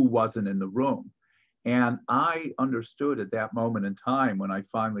of who wasn't in the room. And I understood at that moment in time, when I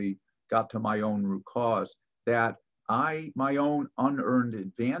finally got to my own root cause, that my own unearned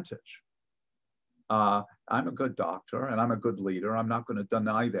advantage, I'm a good doctor and I'm a good leader, I'm not going to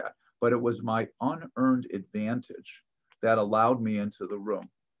deny that, but it was my unearned advantage that allowed me into the room.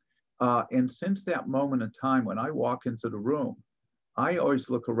 And since that moment in time, when I walk into the room, I always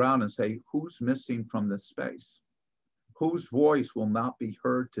look around and say, who's missing from this space? Whose voice will not be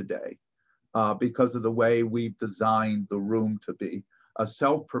heard today because of the way we've designed the room to be? A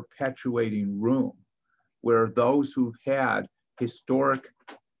self-perpetuating room where those who've had historic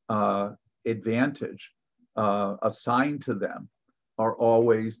advantage assigned to them are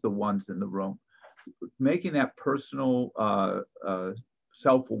always the ones in the room. Making that personal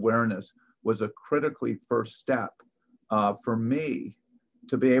self-awareness was a critically first step for me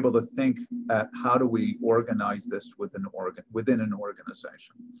to be able to think at how do we organize this within an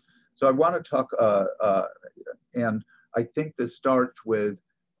organization. So I want to talk, and I think this starts with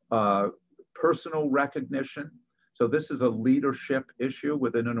personal recognition. So this is a leadership issue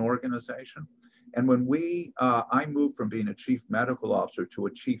within an organization. And when I moved from being a chief medical officer to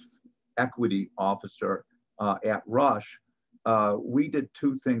a chief equity officer at Rush, we did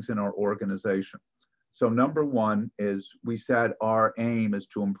 2 things in our organization. So number 1 is we said our aim is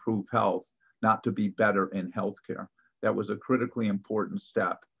to improve health, not to be better in healthcare. That was a critically important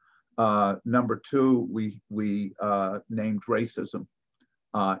step. Number 2, we named racism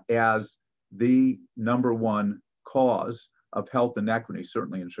as the number 1 cause of health inequity,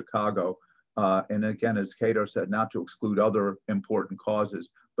 certainly in Chicago. And again, as Kedar said, not to exclude other important causes,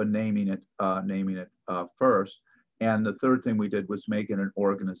 but naming it first. And the third thing we did was make it an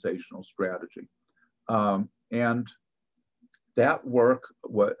organizational strategy. And that work,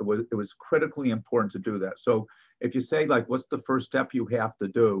 it was critically important to do that. So if you say, like, what's the first step you have to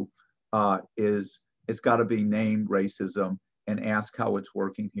do, is it's got to be name racism and ask how it's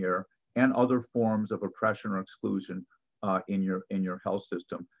working here, and other forms of oppression or exclusion in your health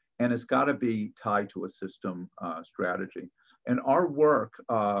system. And it's got to be tied to a system strategy. And our work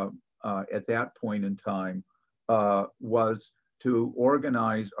at that point in time was to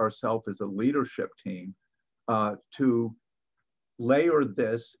organize ourselves as a leadership team to layer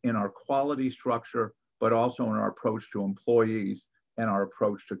this in our quality structure, but also in our approach to employees and our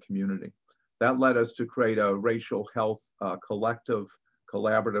approach to community. That led us to create a racial health collaborative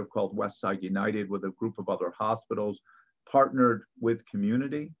called Westside United, with a group of other hospitals, partnered with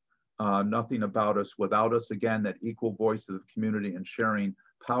community. Nothing about us without us, again, that equal voice of the community and sharing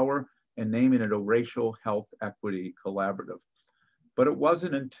power, and naming it a racial health equity collaborative. But it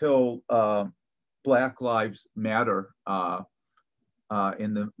wasn't until Black Lives Matter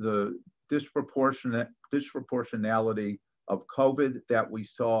in the disproportionality of COVID that we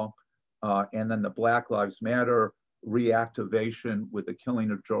saw, and then the Black Lives Matter reactivation with the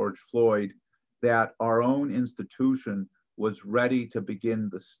killing of George Floyd, that our own institution was ready to begin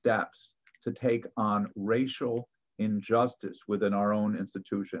the steps to take on racial injustice within our own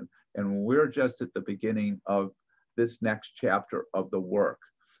institution. And we're just at the beginning of this next chapter of the work.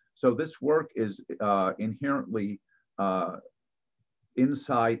 So this work is inherently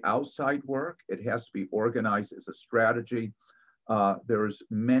inside-outside work. It has to be organized as a strategy. There's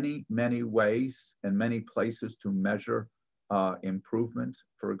many, many ways and many places to measure improvement.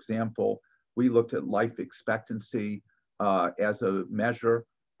 For example, we looked at life expectancy as a measure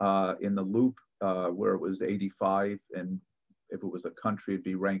in the loop where it was 85, and if it was a country, it'd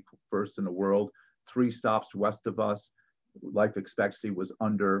be ranked first in the world. 3 stops west of us, life expectancy was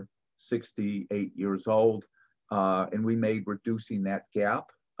under 68 years old. And we made reducing that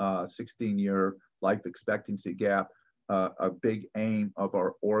gap, 16-year life expectancy gap, a big aim of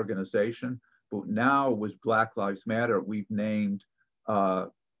our organization. But now with Black Lives Matter, we've named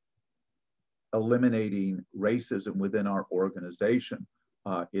eliminating racism within our organization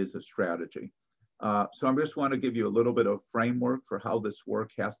is a strategy. So I just want to give you a little bit of framework for how this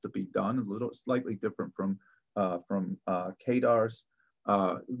work has to be done, a little slightly different from Kedar's.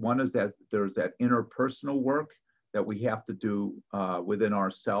 One is that there's that interpersonal work that we have to do within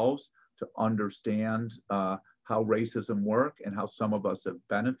ourselves to understand how racism works and how some of us have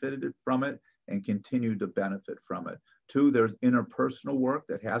benefited from it and continue to benefit from it. 2, there's interpersonal work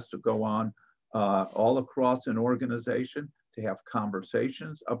that has to go on all across an organization to have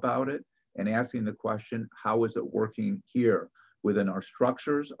conversations about it and asking the question, how is it working here within our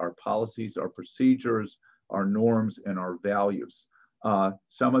structures, our policies, our procedures, our norms, and our values?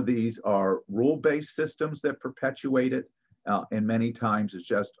 Some of these are rule-based systems that perpetuate it, and many times it's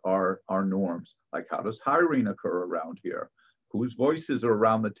just our norms. Like, how does hiring occur around here? Whose voices are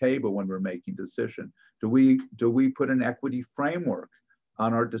around the table when we're making decisions? Do we put an equity framework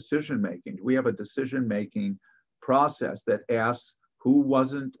on our decision-making? Do we have a decision-making process that asks who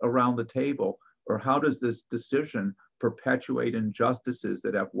wasn't around the table, or how does this decision perpetuate injustices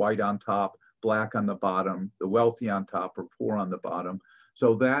that have white on top, Black on the bottom, the wealthy on top, or poor on the bottom?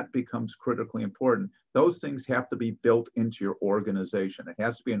 So that becomes critically important. Those things have to be built into your organization. It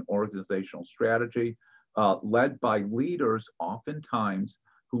has to be an organizational strategy led by leaders, oftentimes,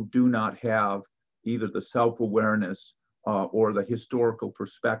 who do not have either the self-awareness or the historical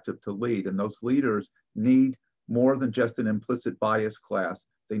perspective to lead. And those leaders need more than just an implicit bias class.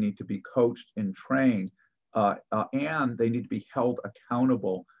 They need to be coached and trained, and they need to be held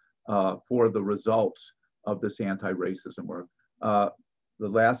accountable for the results of this anti-racism work.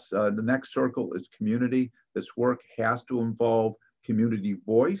 The next circle is community. This work has to involve community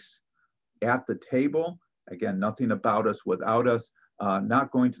voice at the table. Again, nothing about us without us.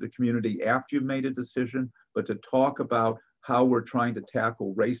 Not going to the community after you've made a decision, but to talk about how we're trying to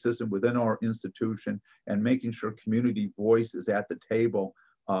tackle racism within our institution and making sure community voice is at the table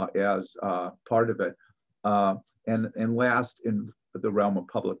as part of it. And last, in the realm of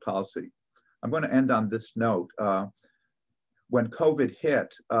public policy. I'm going to end on this note. When COVID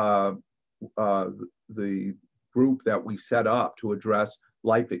hit, the group that we set up to address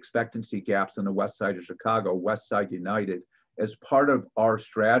life expectancy gaps in the west side of Chicago, Westside United, as part of our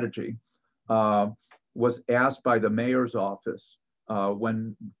strategy, was asked by the mayor's office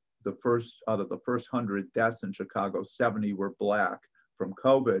when the first 100 deaths in Chicago, 70 were Black from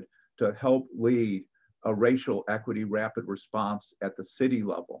COVID, to help lead a racial equity rapid response at the city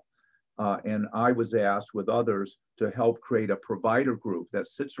level. And I was asked with others to help create a provider group that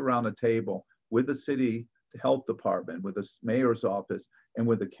sits around a table with the city health department, with the mayor's office, and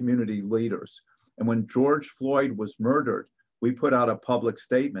with the community leaders. And when George Floyd was murdered, we put out a public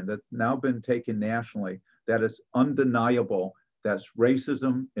statement that's now been taken nationally that is undeniable that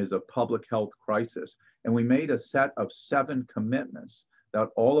racism is a public health crisis. And we made a set of 7 commitments that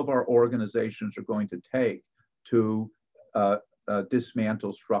all of our organizations are going to take to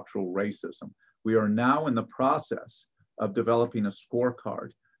dismantle structural racism. We are now in the process of developing a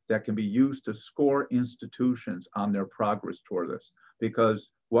scorecard that can be used to score institutions on their progress toward this, because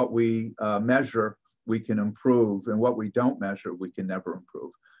what we measure, we can improve, and what we don't measure, we can never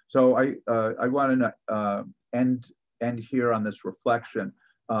improve. So I want to end here on this reflection.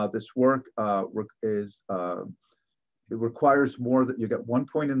 This work it requires more. That you get 1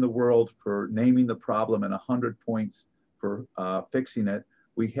 point in the world for naming the problem and 100 points for fixing it.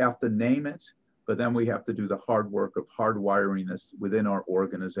 We have to name it, but then we have to do the hard work of hardwiring this within our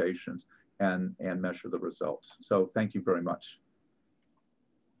organizations and measure the results. So thank you very much.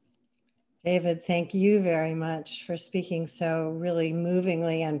 David, thank you very much for speaking so really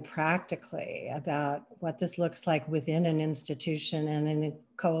movingly and practically about what this looks like within an institution and in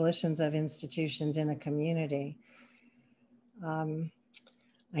coalitions of institutions in a community.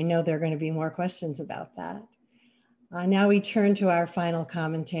 I know there are going to be more questions about that. Now we turn to our final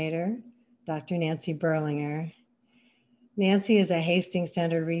commentator, Dr. Nancy Berlinger. Nancy is a Hastings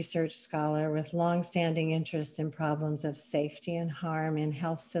Center research scholar with longstanding interests in problems of safety and harm in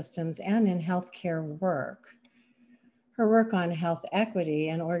health systems and in healthcare work. Her work on health equity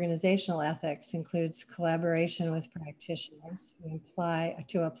and organizational ethics includes collaboration with practitioners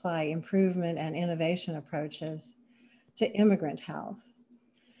to apply improvement and innovation approaches to immigrant health.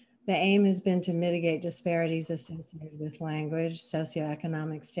 The aim has been to mitigate disparities associated with language,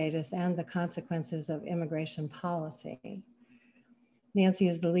 socioeconomic status, and the consequences of immigration policy. Nancy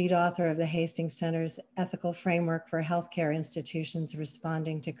is the lead author of the Hastings Center's Ethical Framework for Healthcare Institutions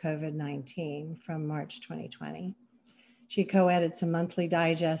Responding to COVID-19 from March 2020. She co-edits a monthly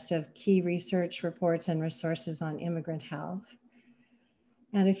digest of key research reports and resources on immigrant health.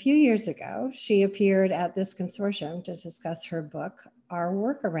 And a few years ago, she appeared at this consortium to discuss her book, Are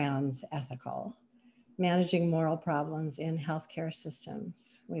Workarounds Ethical? Managing Moral Problems in Healthcare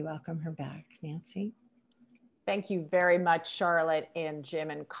Systems. We welcome her back, Nancy. Thank you very much, Charlotte and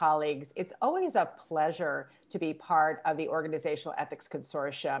Jim and colleagues. It's always a pleasure to be part of the Organizational Ethics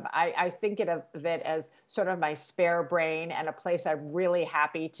Consortium. I think of it as sort of my spare brain and a place I'm really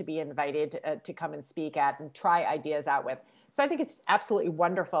happy to be invited to come and speak at and try ideas out with. So I think it's absolutely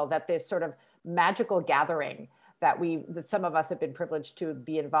wonderful that this sort of magical gathering that some of us have been privileged to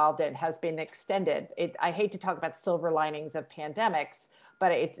be involved in has been extended. I hate to talk about silver linings of pandemics,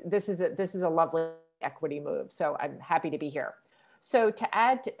 but this is a lovely equity move. So I'm happy to be here. So to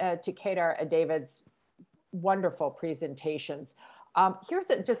add to Kedar and David's wonderful presentations, here's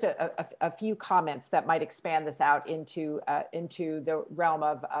just a few comments that might expand this out into the realm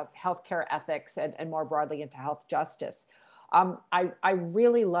of healthcare ethics and more broadly into health justice. I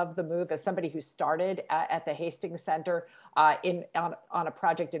really love the move as somebody who started at the Hastings Center on a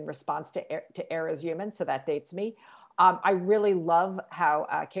project in response to Error is Human, so that dates me. I really love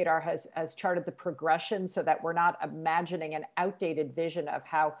how Kedar has charted the progression so that we're not imagining an outdated vision of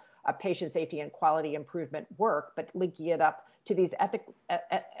how patient safety and quality improvement work, but linking it up to these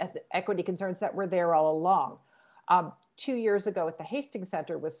equity concerns that were there all along. 2 years ago at the Hastings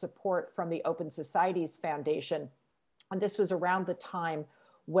Center with support from the Open Societies Foundation, and this was around the time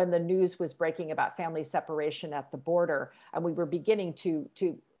when the news was breaking about family separation at the border, and we were beginning to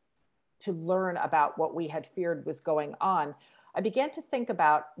learn about what we had feared was going on, I began to think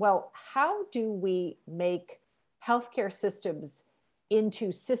about, well, how do we make healthcare systems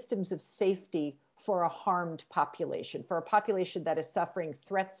into systems of safety for a harmed population, for a population that is suffering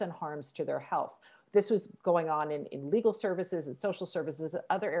threats and harms to their health? This was going on in legal services and social services and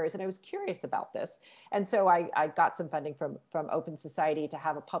other areas, and I was curious about this. And so I got some funding from Open Society to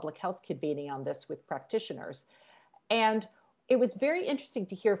have a public health convening on this with practitioners. And it was very interesting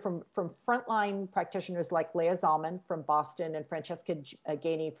to hear from frontline practitioners like Leah Zalman from Boston and Francesca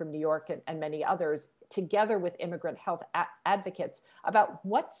Gainey from New York and many others, together with immigrant health advocates, about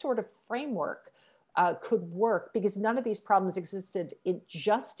what sort of framework could work, because none of these problems existed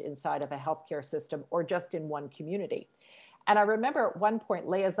just inside of a healthcare system or just in one community. And I remember at one point,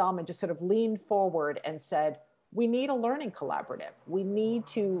 Leah Zalman just sort of leaned forward and said, we need a learning collaborative. We need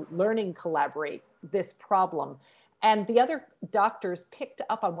to learning collaborate this problem. And the other doctors picked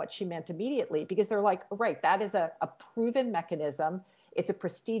up on what she meant immediately, because they're like, right, that is a proven mechanism. It's a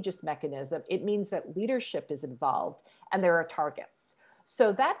prestigious mechanism. It means that leadership is involved and there are targets.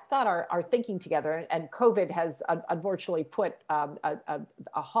 So that got our thinking together, and COVID has unfortunately put a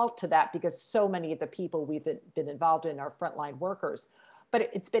halt to that because so many of the people we've been involved in are frontline workers. But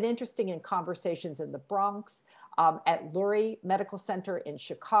it's been interesting in conversations in the Bronx, at Lurie Medical Center in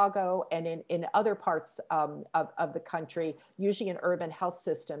Chicago, and in other parts of the country, usually in urban health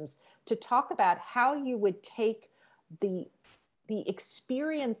systems, to talk about how you would take the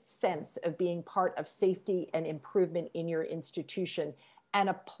experienced sense of being part of safety and improvement in your institution and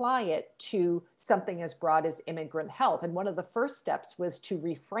apply it to something as broad as immigrant health. And one of the first steps was to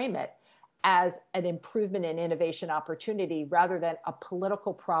reframe it as an improvement and innovation opportunity rather than a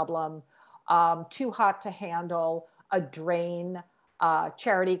political problem, too hot to handle, a drain,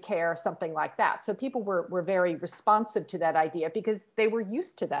 charity care, something like that. So people were very responsive to that idea because they were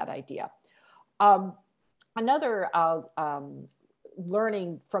used to that idea. Another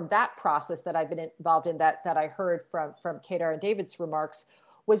learning from that process that I've been involved in that I heard from Kedar and David's remarks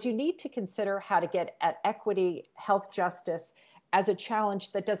was you need to consider how to get at equity, health justice as a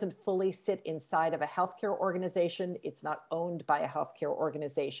challenge that doesn't fully sit inside of a healthcare organization. It's not owned by a healthcare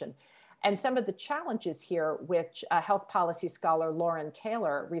organization. And some of the challenges here, which health policy scholar Lauren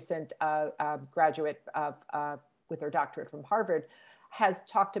Taylor, recent graduate with her doctorate from Harvard, has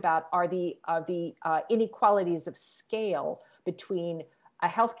talked about are the inequalities of scale between a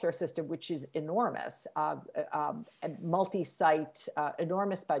healthcare system, which is enormous, and multi-site,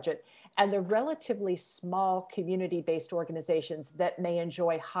 enormous budget, and the relatively small community-based organizations that may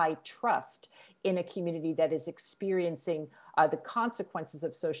enjoy high trust in a community that is experiencing the consequences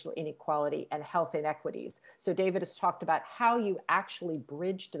of social inequality and health inequities. So David has talked about how you actually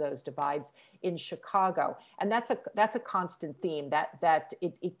bridged those divides in Chicago. And that's a constant theme, that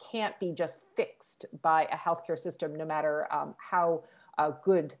it can't be just fixed by a healthcare system, no matter how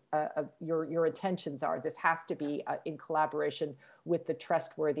good your intentions are. This has to be in collaboration with the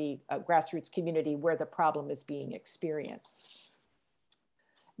trustworthy grassroots community where the problem is being experienced.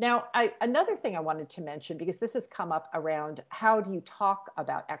 Now, another thing I wanted to mention, because this has come up around how do you talk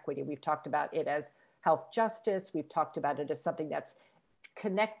about equity? We've talked about it as health justice. We've talked about it as something that's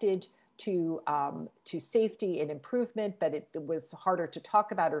connected to safety and improvement, but it was harder to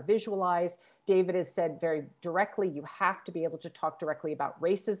talk about or visualize. David has said very directly, you have to be able to talk directly about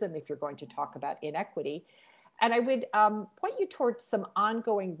racism if you're going to talk about inequity. And I would point you towards some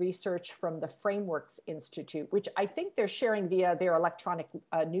ongoing research from the Frameworks Institute, which I think they're sharing via their electronic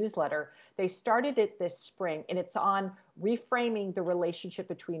newsletter. They started it this spring, and it's on reframing the relationship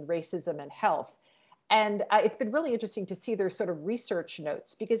between racism and health. And it's been really interesting to see their sort of research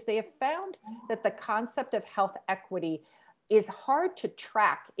notes, because they have found that the concept of health equity is hard to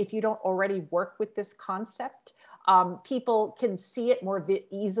track if you don't already work with this concept. People can see it more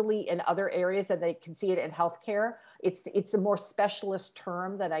easily in other areas than they can see it in healthcare. It's a more specialist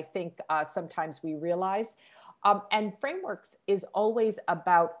term than I think sometimes we realize. And Frameworks is always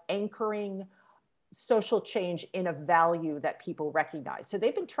about anchoring social change in a value that people recognize. So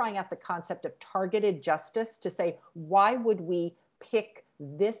they've been trying out the concept of targeted justice to say, why would we pick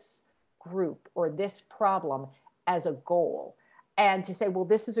this group or this problem as a goal? And to say, well,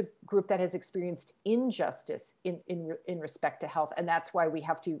 this is a group that has experienced injustice in respect to health, and that's why we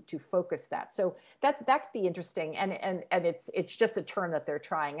have to focus that. So that could be interesting, and it's just a term that they're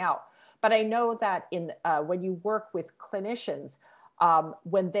trying out. But I know that when you work with clinicians,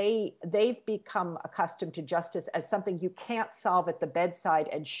 when they've become accustomed to justice as something you can't solve at the bedside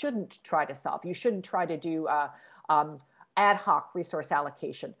and shouldn't try to solve. You shouldn't try to do ad hoc resource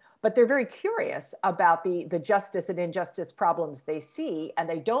allocation. But they're very curious about the justice and injustice problems they see, and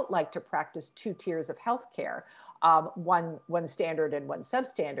they don't like to practice two tiers of healthcare, one standard and one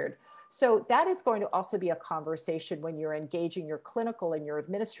substandard. So that is going to also be a conversation when you're engaging your clinical and your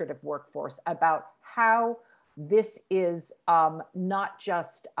administrative workforce about how this is not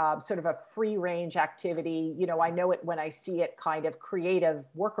just sort of a free range activity. You know, I know it when I see it kind of creative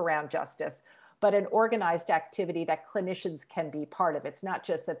work around justice, but an organized activity that clinicians can be part of. It's not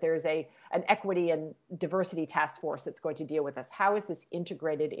just that there's an equity and diversity task force that's going to deal with this. How is this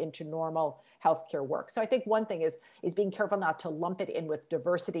integrated into normal healthcare work? So I think one thing is being careful not to lump it in with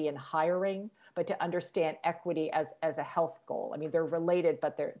diversity in hiring, but to understand equity as a health goal. I mean, they're related,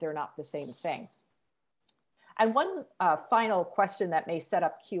 but they're not the same thing. And one final question that may set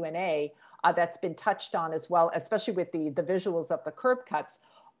up Q&A that's been touched on as well, especially with the visuals of the curb cuts,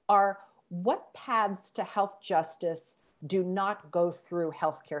 are what paths to health justice do not go through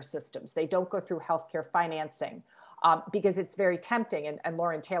healthcare systems? They don't go through healthcare financing because it's very tempting, and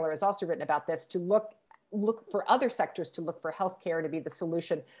Lauren Taylor has also written about this, to look look for other sectors to look for healthcare to be the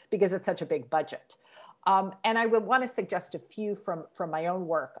solution because it's such a big budget. And I would want to suggest a few from my own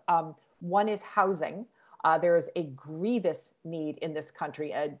work. One is housing. There is a grievous need in this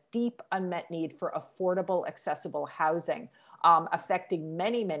country, a deep unmet need for affordable, accessible housing, affecting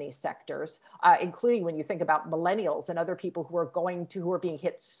many, many sectors, including when you think about millennials and other people who are being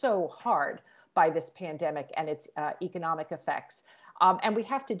hit so hard by this pandemic and its economic effects. And we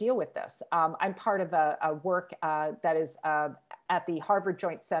have to deal with this. I'm part of a work that is at the Harvard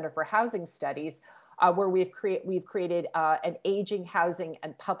Joint Center for Housing Studies, where we've created an aging housing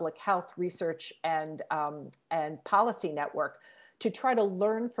and public health research and policy network to try to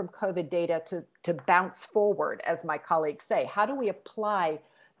learn from COVID data to bounce forward, as my colleagues say. How do we apply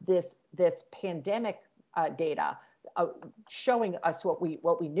this pandemic data, showing us what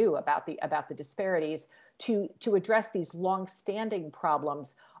we knew about the disparities to address these long-standing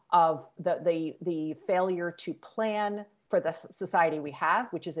problems of the failure to plan for the society we have,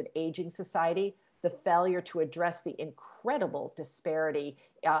 which is an aging society, the failure to address the incredible disparity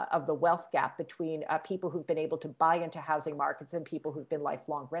of the wealth gap between people who've been able to buy into housing markets and people who've been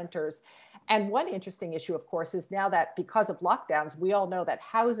lifelong renters. And one interesting issue, of course, is now that because of lockdowns, we all know that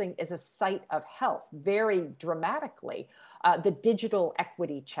housing is a site of health very dramatically. The digital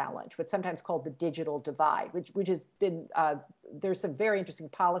equity challenge, what's sometimes called the digital divide, which has been, there's some very interesting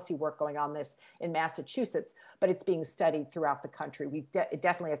policy work going on this in Massachusetts, but it's being studied throughout the country. It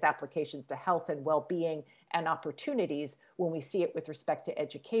definitely has applications to health and well-being and opportunities when we see it with respect to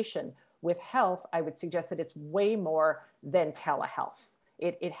education. With health, I would suggest that it's way more than telehealth.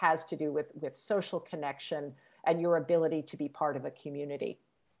 It has to do with social connection and your ability to be part of a community.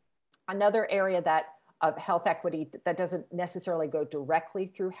 Another area of health equity that doesn't necessarily go directly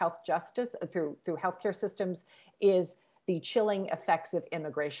through health justice, through healthcare systems, is the chilling effects of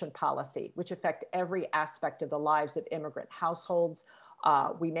immigration policy, which affect every aspect of the lives of immigrant households.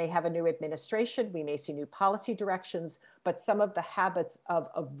 We may have a new administration, we may see new policy directions, but some of the habits of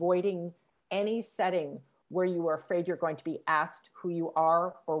avoiding any setting where you are afraid you're going to be asked who you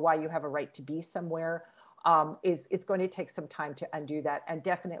are or why you have a right to be somewhere, it's going to take some time to undo that. And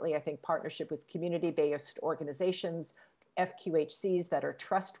definitely, I think partnership with community-based organizations, FQHCs that are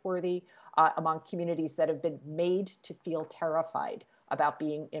trustworthy among communities that have been made to feel terrified about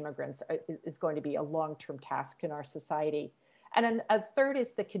being immigrants is going to be a long-term task in our society. And then a third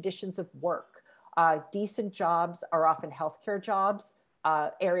is the conditions of work. Decent jobs are often healthcare jobs.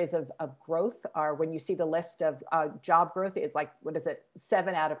 Areas of growth are, when you see the list of job growth, it's like,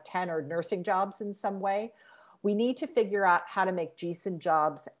 7 out of 10 are nursing jobs in some way. We need to figure out how to make decent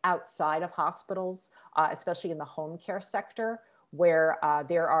jobs outside of hospitals, especially in the home care sector, where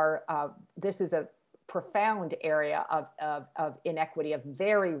this is a profound area of inequity, a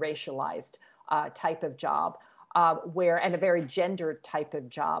very racialized type of job, and a very gendered type of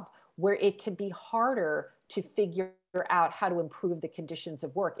job, where it can be harder to figure out how to improve the conditions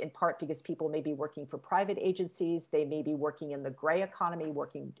of work, in part because people may be working for private agencies, they may be working in the gray economy,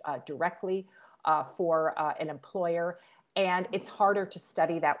 working directly for an employer, and it's harder to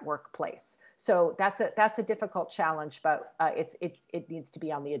study that workplace. So that's a difficult challenge, but it needs to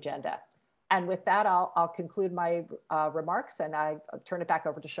be on the agenda. And with that, I'll conclude my remarks, and I turn it back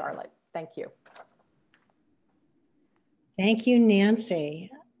over to Charlotte. Thank you. Thank you, Nancy,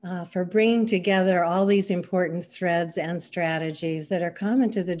 for bringing together all these important threads and strategies that are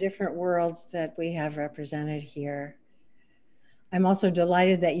common to the different worlds that we have represented here. I'm also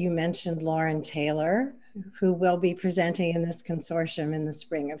delighted that you mentioned Lauren Taylor, who will be presenting in this consortium in the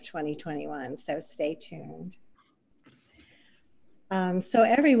spring of 2021, so stay tuned. So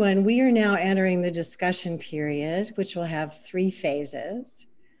everyone, we are now entering the discussion period, which will have 3 phases.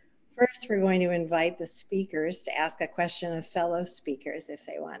 First, we're going to invite the speakers to ask a question of fellow speakers if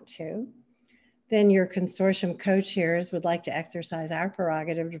they want to. Then your consortium co-chairs would like to exercise our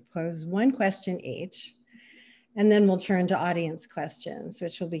prerogative to pose 1 question each. And then we'll turn to audience questions,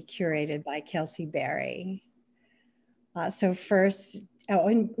 which will be curated by Kelsey Berry. So first,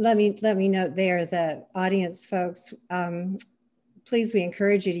 and let me note there that audience folks, please, we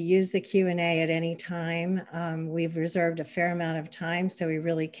encourage you to use the Q&A at any time. We've reserved a fair amount of time, so we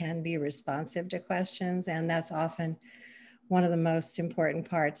really can be responsive to questions. And that's often one of the most important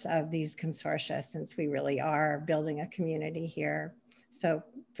parts of these consortia, since we really are building a community here. So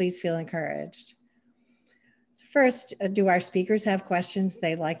please feel encouraged. So first, do our speakers have questions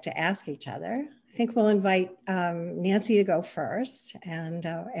they'd like to ask each other? I think we'll invite Nancy to go first and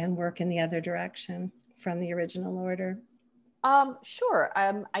work in the other direction from the original order. Sure.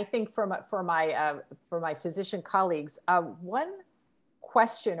 I think for my physician colleagues, one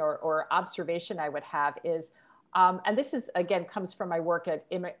question or observation I would have is, and this is, again, comes from my work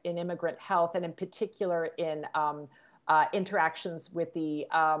in immigrant health, and in particular in interactions with the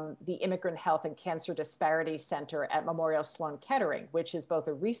Immigrant Health and Cancer Disparity Center at Memorial Sloan Kettering, which is both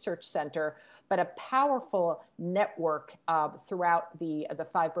a research center, but a powerful network throughout the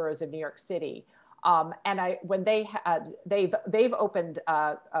 5 boroughs of New York City. When they've opened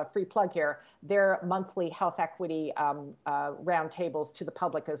a free plug here, their monthly health equity roundtables to the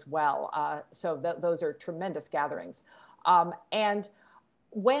public as well. So those are tremendous gatherings. And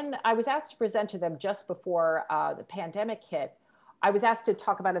when I was asked to present to them just before the pandemic hit, I was asked to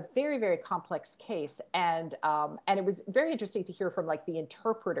talk about a very, very complex case. And it was very interesting to hear from like the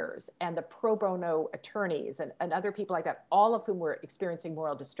interpreters and the pro bono attorneys and other people like that, all of whom were experiencing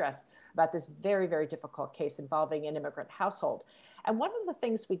moral distress about this very, very difficult case involving an immigrant household. And one of the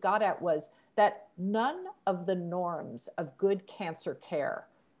things we got at was that none of the norms of good cancer care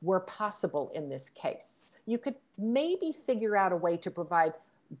were possible in this case. You could maybe figure out a way to provide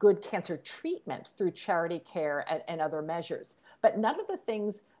good cancer treatment through charity care and other measures, but none of the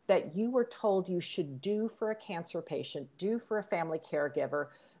things that you were told you should do for a cancer patient, do for a family caregiver,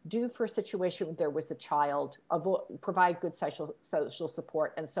 do for a situation where there was a child, provide good social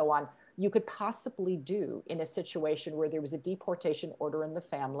support and so on, you could possibly do in a situation where there was a deportation order in the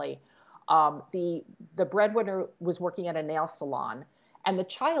family. The breadwinner was working at a nail salon, and the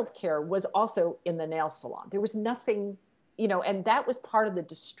child care was also in the nail salon. There was nothing, and that was part of the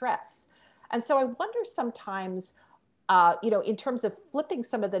distress. And so I wonder sometimes, in terms of flipping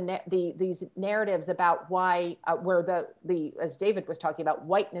some of these narratives about why, where as David was talking about,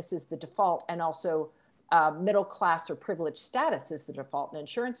 whiteness is the default, and also middle class or privileged status is the default, and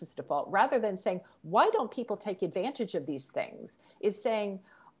insurance is the default, rather than saying, why don't people take advantage of these things, is saying,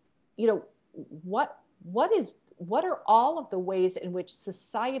 what are all of the ways in which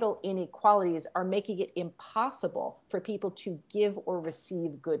societal inequalities are making it impossible for people to give or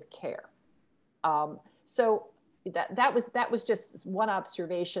receive good care? So that was just one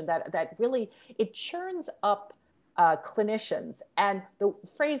observation that really, it churns up clinicians, and the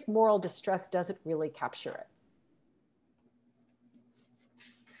phrase moral distress doesn't really capture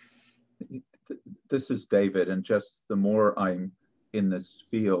it. This is David, and just the more I'm in this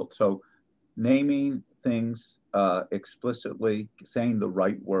field, so naming things explicitly, saying the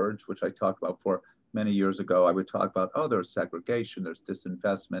right words, which I talked about for many years ago. I would talk about, there's segregation, there's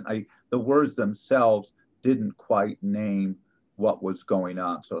disinvestment. The words themselves didn't quite name what was going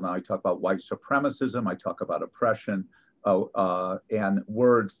on. So now I talk about white supremacism, I talk about oppression, and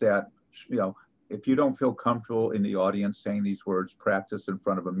words that, if you don't feel comfortable in the audience saying these words, practice in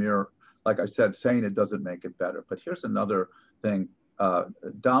front of a mirror. Like I said, saying it doesn't make it better. But here's another thing.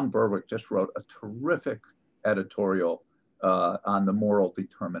 Don Berwick just wrote a terrific editorial on the moral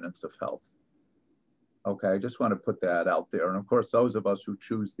determinants of health. Okay, I just want to put that out there. And of course, those of us who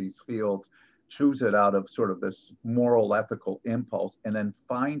choose these fields choose it out of sort of this moral, ethical impulse, and then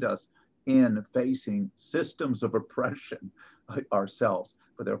find us in facing systems of oppression ourselves,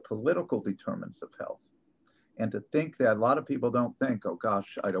 but they're political determinants of health. And to think that a lot of people don't think, oh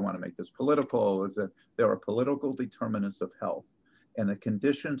gosh, I don't want to make this political, is that there are political determinants of health. And the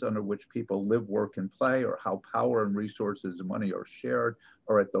conditions under which people live, work, and play, or how power and resources and money are shared,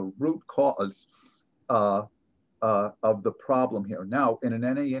 are at the root cause of the problem here. Now, in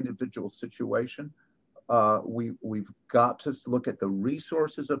any individual situation, we've got to look at the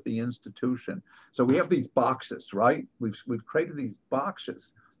resources of the institution. So we have these boxes, right? We've created these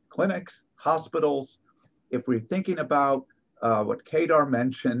boxes, clinics, hospitals. If we're thinking about what Kedar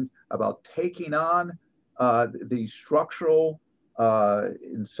mentioned about taking on the structural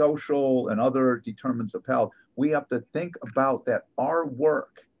in social and other determinants of health, we have to think about that our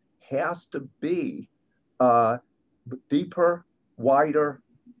work has to be deeper, wider,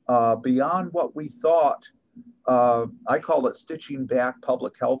 beyond what we thought. I call it stitching back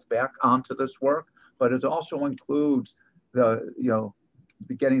public health back onto this work, but it also includes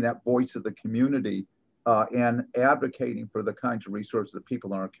getting that voice of the community and advocating for the kinds of resources that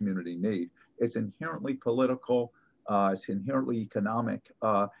people in our community need. It's inherently political. It's inherently economic,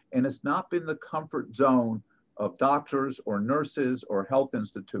 and it's not been the comfort zone of doctors or nurses or health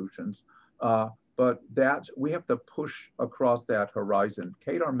institutions, but that we have to push across that horizon.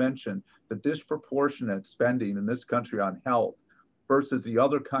 Kedar mentioned the disproportionate spending in this country on health versus the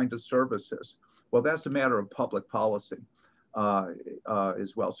other kinds of services. Well, that's a matter of public policy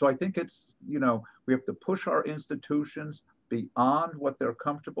as well. So I think it's, we have to push our institutions beyond what they're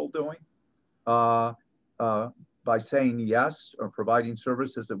comfortable doing. By saying yes or providing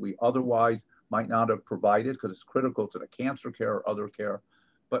services that we otherwise might not have provided because it's critical to the cancer care or other care.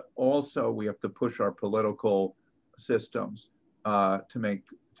 But also we have to push our political systems to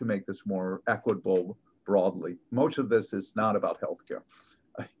make this more equitable broadly. Most of this is not about healthcare.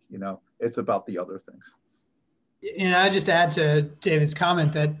 You know, it's about the other things. And I just add to David's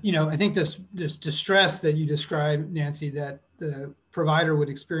comment that, you know, I think this distress that you described, Nancy, that the provider would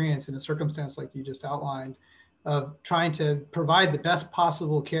experience in a circumstance like you just outlined, of trying to provide the best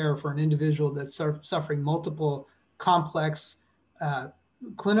possible care for an individual that's suffering multiple complex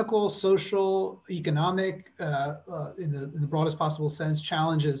clinical, social, economic, in the broadest possible sense,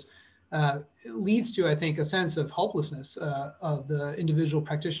 challenges, leads to, I think, a sense of hopelessness of the individual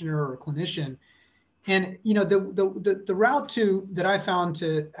practitioner or clinician. And you know, the route to that I found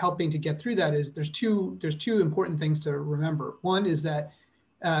to helping to get through that is there's two important things to remember. One is that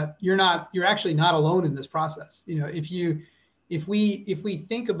you're actually not alone in this process. You know, if we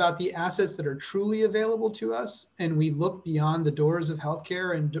think about the assets that are truly available to us, and we look beyond the doors of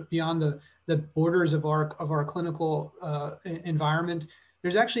healthcare and beyond the borders of our clinical environment,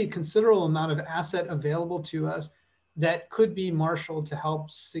 there's actually a considerable amount of asset available to us that could be marshaled to help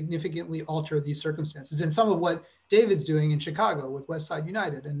significantly alter these circumstances. And some of what David's doing in Chicago with Westside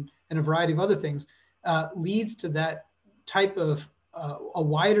United and a variety of other things leads to that type of a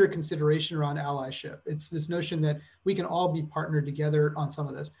wider consideration around allyship. It's this notion that we can all be partnered together on some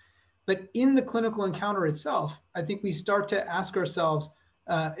of this. But in the clinical encounter itself, I think we start to ask ourselves,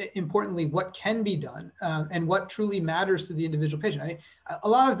 importantly, what can be done and what truly matters to the individual patient. A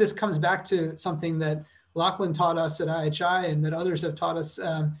lot of this comes back to something that Lachlan taught us at IHI and that others have taught us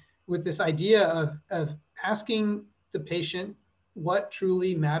with this idea of asking the patient what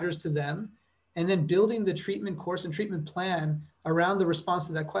truly matters to them, and then building the treatment course and treatment plan around the response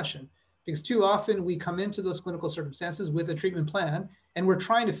to that question. Because too often we come into those clinical circumstances with a treatment plan, and we're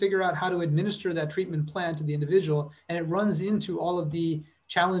trying to figure out how to administer that treatment plan to the individual, and it runs into all of the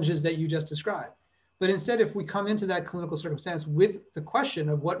challenges that you just described. But instead, if we come into that clinical circumstance with the question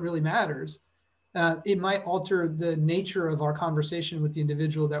of what really matters, it might alter the nature of our conversation with the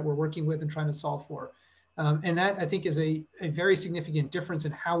individual that we're working with and trying to solve for. And that, I think, is a very significant difference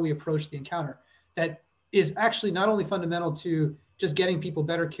in how we approach the encounter. That is actually not only fundamental to just getting people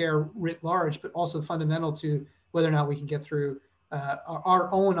better care writ large, but also fundamental to whether or not we can get through our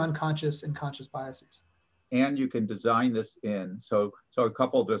own unconscious and conscious biases. And you can design this in. So a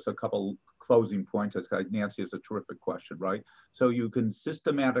couple closing points. Nancy has a terrific question, right? So you can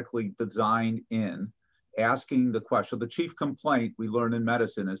systematically design in asking the question. The chief complaint we learn in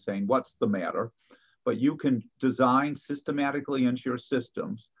medicine is saying, what's the matter? But you can design systematically into your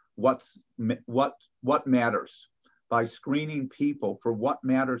systems what matters by screening people for what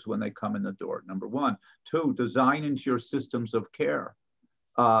matters when they come in the door, number one. Two, design into your systems of care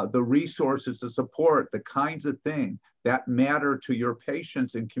the resources, the support, the kinds of things that matter to your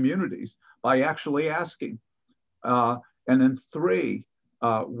patients and communities by actually asking. And then three,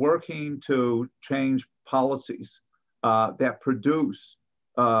 working to change policies that produce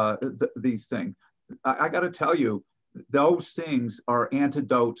these things. I got to tell you, those things are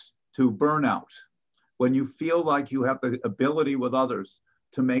antidotes to burnout. When you feel like you have the ability with others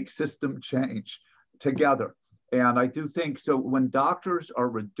to make system change together. And I do think, so when doctors are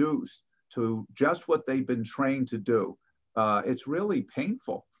reduced to just what they've been trained to do, it's really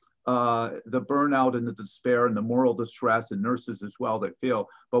painful. The burnout and the despair and the moral distress, and nurses as well, they feel.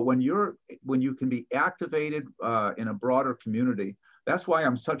 But when you can be activated in a broader community, that's why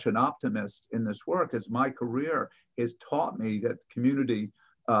I'm such an optimist in this work, as my career has taught me that community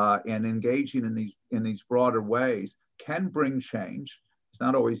and engaging in these broader ways can bring change. It's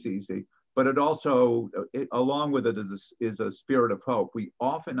not always easy, but it also, along with it is a spirit of hope. We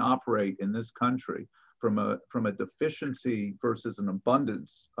often operate in this country from a deficiency versus an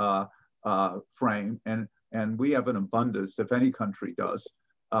abundance frame, and we have an abundance, if any country does,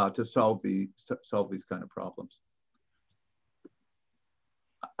 to solve these kind of problems.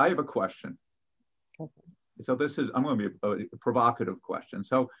 I have a question. So I'm going to be a provocative question.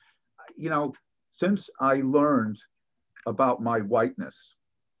 So, since I learned about my whiteness,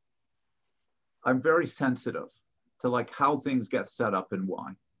 I'm very sensitive to how things get set up and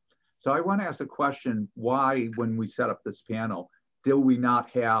why. So I want to ask a question: why, when we set up this panel, do we not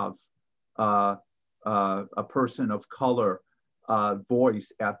have a person of color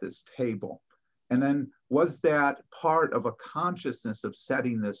voice at this table? And then, was that part of a consciousness of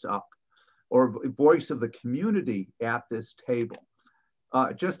setting this up, or a voice of the community at this table?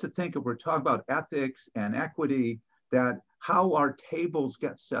 Just to think, if we're talking about ethics and equity, that how our tables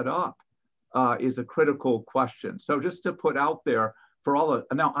get set up is a critical question. So just to put out there for all of,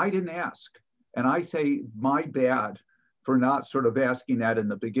 now I didn't ask, And I say, my bad for not sort of asking that in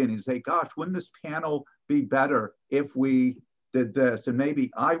the beginning. Say, gosh, wouldn't this panel be better if we did this? And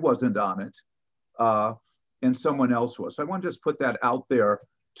maybe I wasn't on it and someone else was. So I want to just put that out there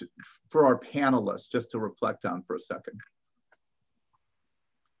for our panelists just to reflect on for a second.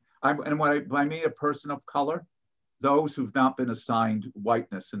 And when I mean a person of color, those who've not been assigned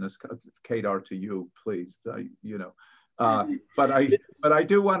whiteness in this, Kedar, to you, please, you know. But I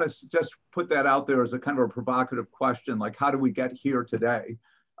do want to just put that out there as a kind of a provocative question, like how do we get here today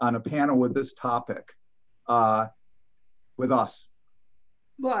on a panel with this topic with us?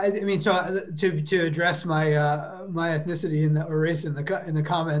 Well, I mean, so to address my my ethnicity in the or race in the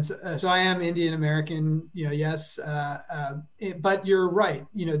comments, so I am Indian American, you know, yes, but you're right.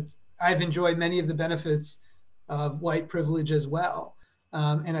 You know, I've enjoyed many of the benefits of white privilege as well,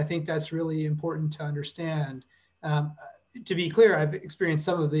 and I think that's really important to understand. To be clear, I've experienced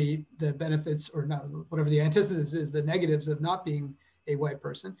some of the benefits, or not, whatever the antithesis is, the negatives of not being a white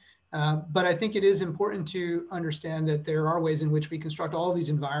person. But I think it is important to understand that there are ways in which we construct all of these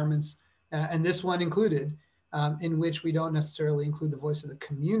environments, and this one included, in which we don't necessarily include the voice of the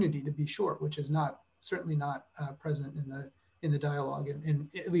community, to be sure, which is certainly not present in the dialogue, and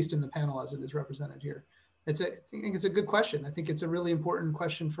at least in the panel as it is represented here. I think it's a good question. I think it's a really important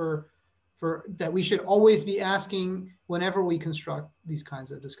question for that we should always be asking whenever we construct these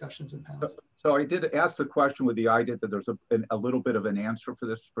kinds of discussions and panels. So I did ask the question with the idea that there's a little bit of an answer for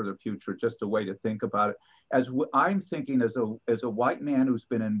this for the future, just a way to think about it. As I'm thinking as a white man who's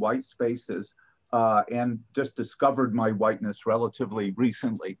been in white spaces and just discovered my whiteness relatively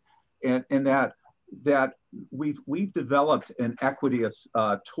recently, and that we've developed an equity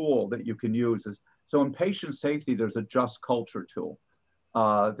tool that you can use. So in patient safety, there's a just culture tool.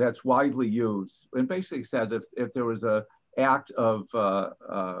 That's widely used, and basically says if there was an act of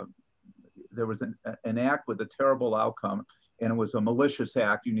there was an act with a terrible outcome and it was a malicious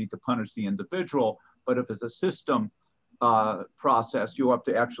act, you need to punish the individual. But if it's a system process, you have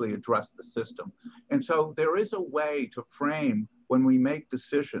to actually address the system. And so there is a way to frame when we make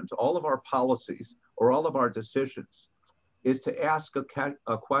decisions, all of our policies or all of our decisions, is to ask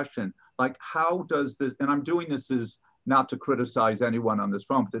a question like, how does this, and I'm doing this as not to criticize anyone on this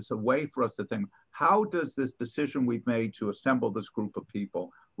phone, but it's a way for us to think, how does this decision we've made to assemble this group of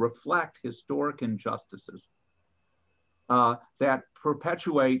people reflect historic injustices that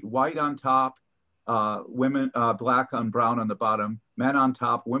perpetuate white on top, women, black on brown on the bottom, men on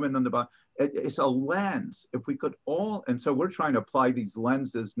top, women on the bottom. It's a lens. If we could all, and so we're trying to apply these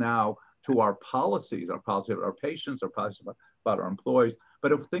lenses now to our policies, our policy about our patients, our policy about our employees.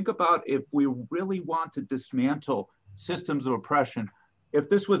 But think about if we really want to dismantle systems of oppression, if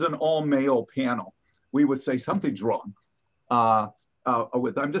this was an all-male panel, we would say something's wrong. I'm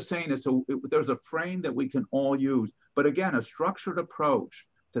just saying there's a frame that we can all use, but again, a structured approach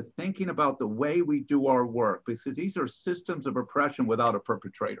to thinking about the way we do our work, because these are systems of oppression without a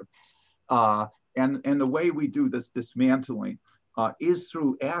perpetrator. And the way we do this dismantling is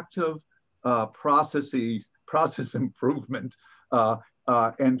through active process improvement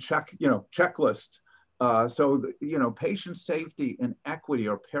and checklist. So patient safety and equity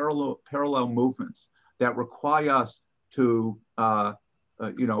are parallel movements that require us to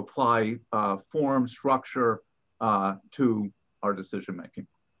apply form, structure to our decision making.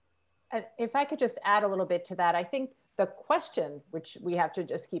 And if I could just add a little bit to that, I think the question which we have to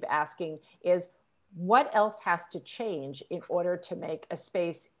just keep asking is, what else has to change in order to make a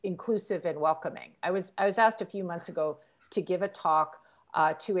space inclusive and welcoming? I was asked a few months ago to give a talk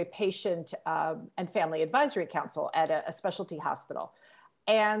to a patient and family advisory council at a specialty hospital.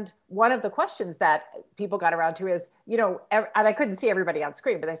 And one of the questions that people got around to is, and I couldn't see everybody on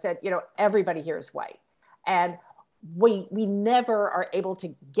screen, but I said, everybody here is white. And we never are able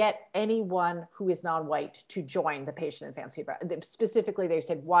to get anyone who is non-white to join the patient and family. Specifically, they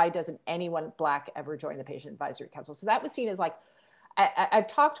said, why doesn't anyone Black ever join the patient advisory council? So that was seen as like, I've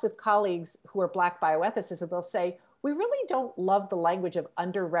talked with colleagues who are Black bioethicists, and they'll say, we really don't love the language of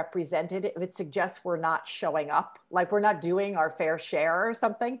underrepresented if it suggests we're not showing up, like we're not doing our fair share or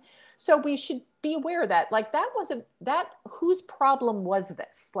something. So we should be aware that whose problem was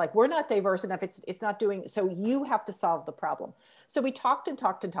this? Like, we're not diverse enough, it's not doing, so you have to solve the problem. So we talked and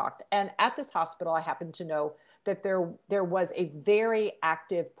talked and talked. And at this hospital, I happen to know that there was a very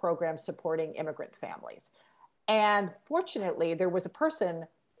active program supporting immigrant families. And fortunately, there was a person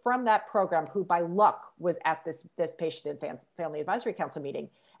from that program who by luck was at this patient and family advisory council meeting.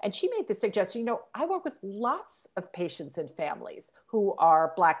 And she made the suggestion, I work with lots of patients and families who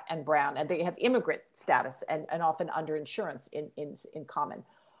are Black and brown, and they have immigrant status and often under insurance in common.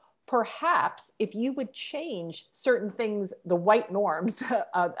 perhaps if you would change certain things, the white norms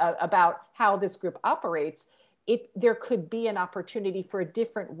about how this group operates, there could be an opportunity for a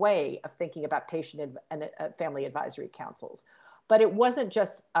different way of thinking about patient and family advisory councils. But it wasn't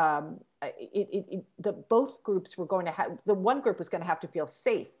just, both groups were going to have, the one group was going to have to feel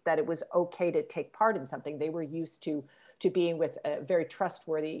safe that it was okay to take part in something. They were used to being with a very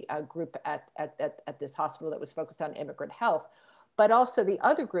trustworthy group at this hospital that was focused on immigrant health. But also the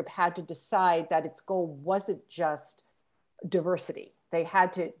other group had to decide that its goal wasn't just diversity. They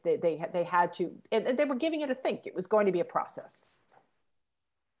had to, and they were giving it a think. It was going to be a process.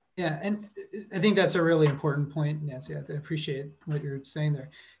 Yeah, and I think that's a really important point, Nancy. I appreciate what you're saying there.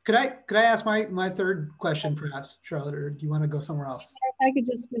 Could I ask my third question, perhaps, Charlotte, or do you want to go somewhere else? If I could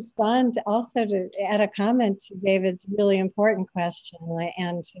just respond also to add a comment to David's really important question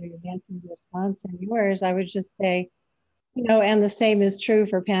and to Nancy's response and yours, I would just say, and the same is true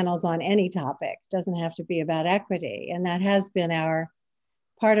for panels on any topic. It doesn't have to be about equity. And that has been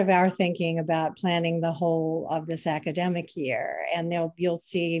part of our thinking about planning the whole of this academic year. And you'll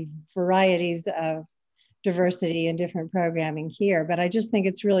see varieties of diversity and different programming here. But I just think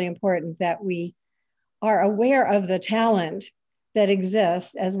it's really important that we are aware of the talent that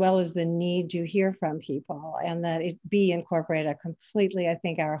exists, as well as the need to hear from people, and that it be incorporated completely. I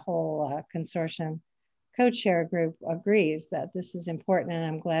think our whole consortium co-chair group agrees that this is important, and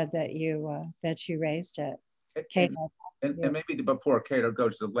I'm glad that you raised it. And maybe before Kedar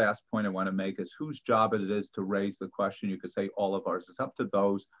goes to the last point I want to make is whose job it is to raise the question. You could say all of ours. It's up to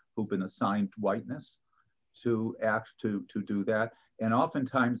those who've been assigned whiteness to do that. And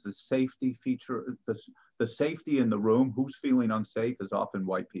oftentimes the safety feature, the safety in the room, who's feeling unsafe is often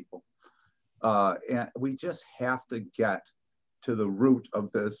white people. And we just have to get to the root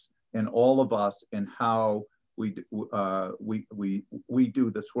of this in all of us and how we do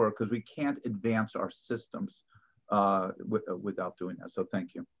this work, because we can't advance our systems without doing that. So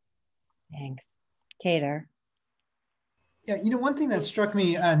thank you. Thanks. Kedar. Yeah, one thing that struck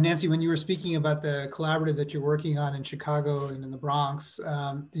me, Nancy, when you were speaking about the collaborative that you're working on in Chicago and in the Bronx,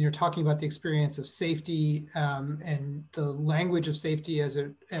 and you're talking about the experience of safety and the language of safety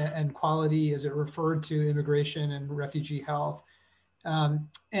and quality as it referred to immigration and refugee health.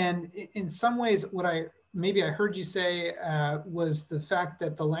 And in some ways, what I heard you say was the fact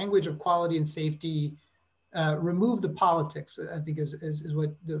that the language of quality and safety remove the politics, I think is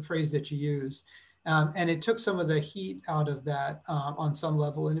what the phrase that you used. And it took some of the heat out of that on some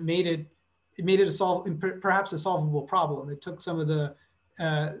level, and it made it perhaps a solvable problem. It took some of the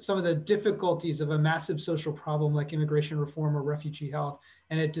difficulties of a massive social problem like immigration reform or refugee health,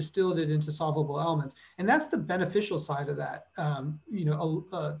 and it distilled it into solvable elements. And that's the beneficial side of that,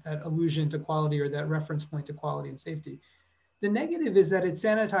 that allusion to quality or that reference point to quality and safety. The negative is that it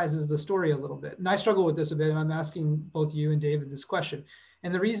sanitizes the story a little bit. And I struggle with this a bit, and I'm asking both you and David this question.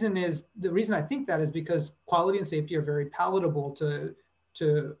 And the reason I think that is because quality and safety are very palatable to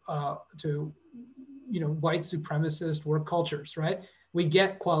white supremacist work cultures, right? We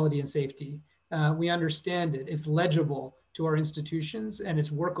get quality and safety. We understand it. It's legible to our institutions, and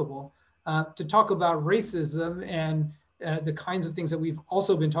it's workable. To talk about racism and the kinds of things that we've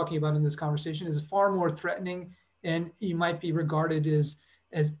also been talking about in this conversation is far more threatening, and you might be regarded as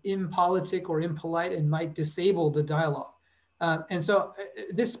impolitic or impolite and might disable the dialogue. And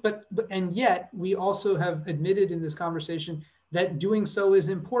yet we also have admitted in this conversation that doing so is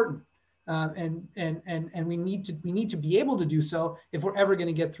important, and we need to be able to do so if we're ever going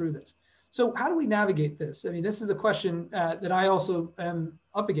to get through this. So how do we navigate this? I mean, this is the question that I also am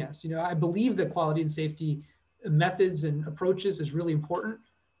up against. I believe that quality and safety methods and approaches is really important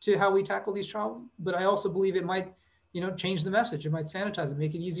to how we tackle these problems, but I also believe it might, change the message. It might sanitize it,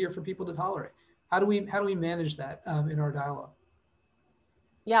 make it easier for people to tolerate. How do we manage that in our dialogue?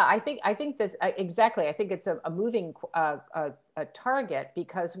 Yeah, I think this exactly. I think it's a moving target,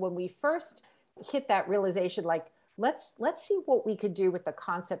 because when we first hit that realization, like let's see what we could do with the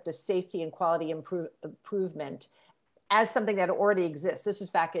concept of safety and quality improvement as something that already exists. This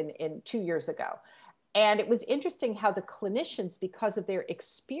was back in 2 years ago. And it was interesting how the clinicians, because of their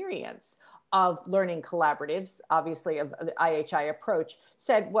experience of learning collaboratives, obviously of the IHI approach,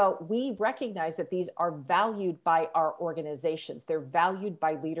 said, well, we recognize that these are valued by our organizations. They're valued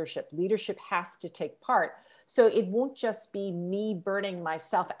by leadership. Leadership has to take part. So it won't just be me burning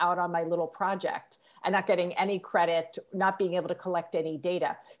myself out on my little project and not getting any credit, not being able to collect any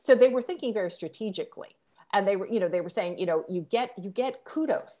data. So they were thinking very strategically. And they were saying, you get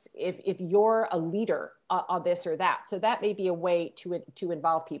kudos if you're a leader on this or that. So that may be a way to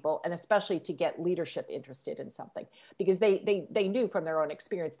involve people, and especially to get leadership interested in something, because they knew from their own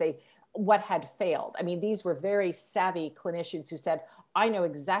experience what had failed. I mean, these were very savvy clinicians who said, I know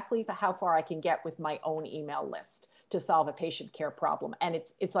exactly how far I can get with my own email list to solve a patient care problem, and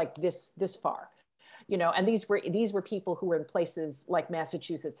it's like this far, And these were people who were in places like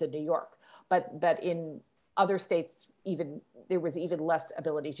Massachusetts and New York, but in other states, there was even less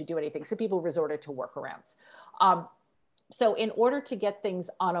ability to do anything. So people resorted to workarounds. So in order to get things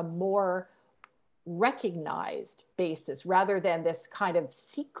on a more recognized basis, rather than this kind of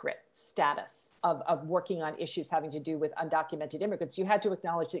secret status of working on issues having to do with undocumented immigrants, you had to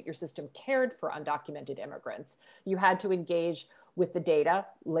acknowledge that your system cared for undocumented immigrants. You had to engage with the data,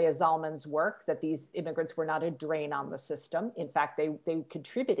 Leah Zalman's work, that these immigrants were not a drain on the system. In fact, they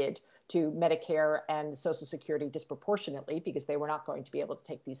contributed to Medicare and Social Security disproportionately, because they were not going to be able to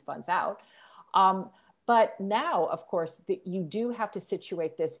take these funds out. But now, of course, you do have to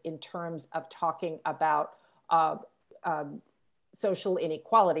situate this in terms of talking about social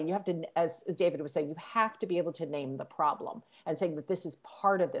inequality. You have to, as David was saying, you have to be able to name the problem and saying that this is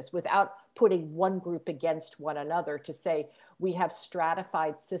part of this, without putting one group against one another, to say we have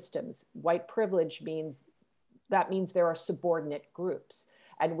stratified systems. White privilege means there are subordinate groups.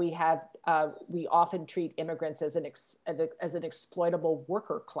 And we often treat immigrants as an exploitable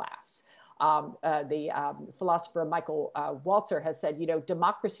worker class. The philosopher Michael Walzer has said,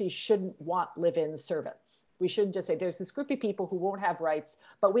 democracy shouldn't want live-in servants. We shouldn't just say there's this group of people who won't have rights,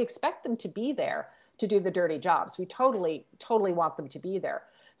 but we expect them to be there to do the dirty jobs. We totally want them to be there.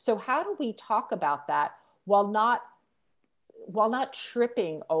 So how do we talk about that while not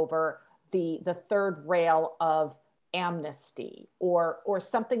tripping over the third rail of amnesty or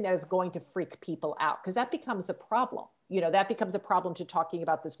something that is going to freak people out? Because that becomes a problem. That becomes a problem to talking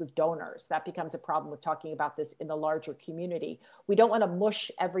about this with donors. That becomes a problem with talking about this in the larger community. We don't want to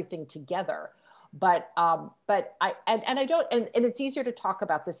mush everything together. But it's easier to talk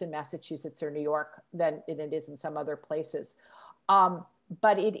about this in Massachusetts or New York than it is in some other places.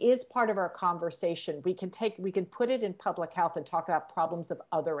 But it is part of our conversation. We can put it in public health and talk about problems of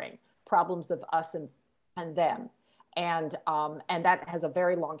othering, problems of us and them. And that has a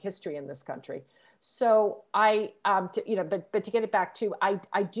very long history in this country. So but to get it back to,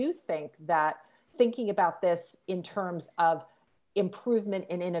 I do think that thinking about this in terms of improvement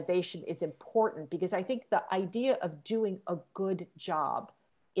and innovation is important, because I think the idea of doing a good job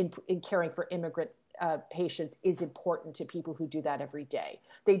in caring for immigrant patients is important to people who do that every day.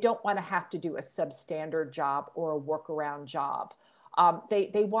 They don't want to have to do a substandard job or a workaround job.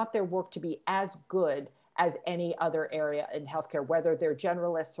 They want their work to be as good as any other area in healthcare, whether they're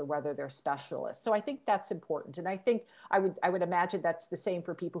generalists or whether they're specialists. So I think that's important. And I think I would imagine that's the same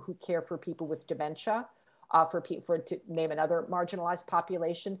for people who care for people with dementia, to name another marginalized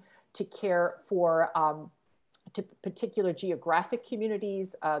population, to care for to particular geographic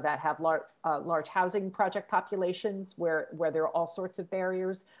communities that have large housing project populations where there are all sorts of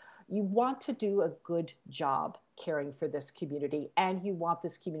barriers. You want to do a good job caring for this community, and you want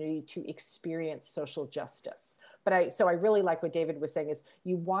this community to experience social justice. So I really like what David was saying, is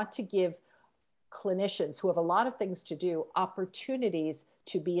you want to give clinicians who have a lot of things to do opportunities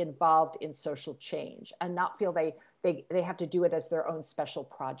to be involved in social change and not feel they have to do it as their own special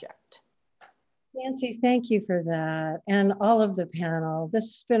project. Nancy, thank you for that. And all of the panel. This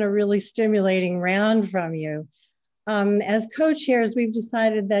has been a really stimulating round from you. As co-chairs, we've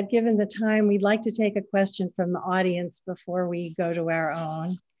decided that given the time, we'd like to take a question from the audience before we go to our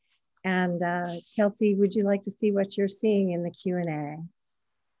own. And Kelsey, would you like to see what you're seeing in the Q&A?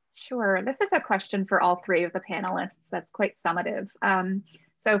 Sure. This is a question for all three of the panelists that's quite summative.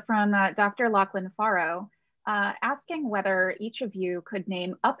 So from Dr. Lachlan Farrow, asking whether each of you could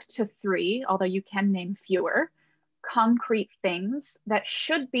name up to 3, although you can name fewer, concrete things that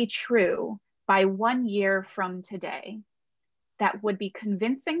should be true by 1 year from today that would be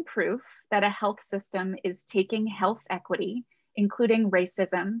convincing proof that a health system is taking health equity, including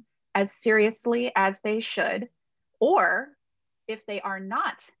racism, as seriously as they should, or if they are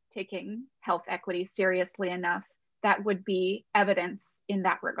not taking health equity seriously enough, that would be evidence in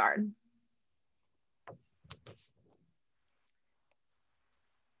that regard.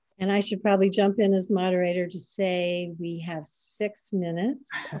 And I should probably jump in as moderator to say we have 6 minutes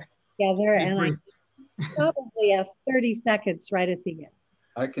together, and I probably have 30 seconds right at the end.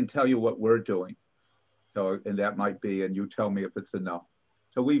 I can tell you what we're doing. So, and that might be, and you tell me if it's enough.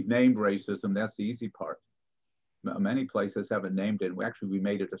 So we've named racism, that's the easy part. Many places haven't named it. We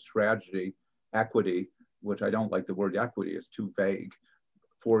made it a strategy, equity, which I don't like the word equity, is too vague,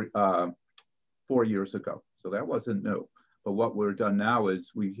 4 years ago. So that wasn't new. But what we're done now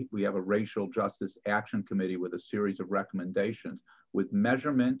is we have a racial justice action committee with a series of recommendations with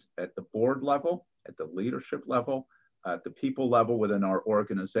measurement at the board level, at the leadership level, at the people level within our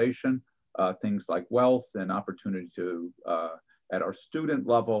organization, things like wealth and opportunity to, at our student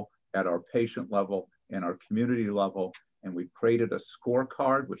level, at our patient level, and our community level. And we've created a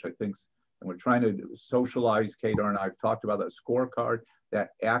scorecard, which I think, and we're trying to socialize, Kedar and I have talked about that scorecard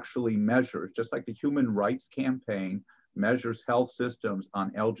that actually measures, just like the Human Rights Campaign measures health systems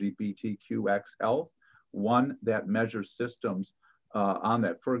on LGBTQX health, one that measures systems on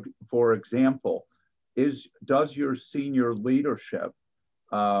that. For example, does your senior leadership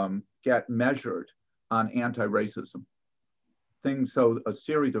get measured on anti-racism? So a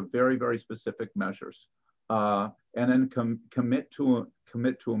series of very, very specific measures, and then commit to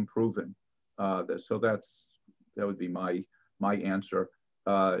improving this. So that would be my answer.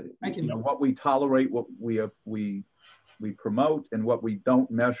 You know, what we tolerate, what we promote, and what we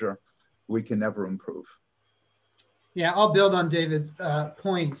don't measure, we can never improve. Yeah, I'll build on David's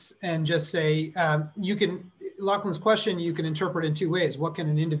points and just say, Lachlan's question, you can interpret in two ways. What can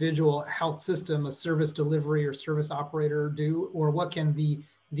an individual health system, a service delivery or service operator do, or what can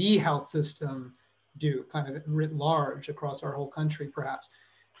the health system do, kind of writ large across our whole country, perhaps?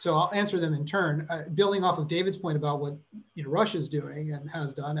 So I'll answer them in turn. Building off of David's point about what Russia is doing and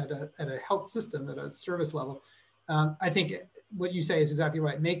has done at a health system, at a service level, I think what you say is exactly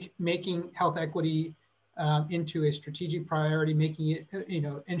right. Making health equity into a strategic priority, making it,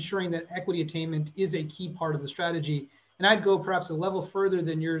 ensuring that equity attainment is a key part of the strategy. And I'd go perhaps a level further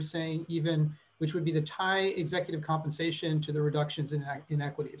than you're saying, even, which would be to tie executive compensation to the reductions in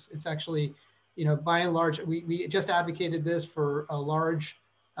inequities. It's actually, by and large, we just advocated this for a large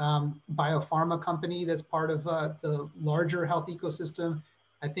biopharma company that's part of the larger health ecosystem.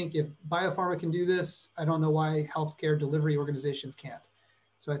 I think if biopharma can do this, I don't know why healthcare delivery organizations can't.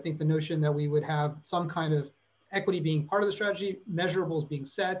 So I think the notion that we would have some kind of equity being part of the strategy, measurables being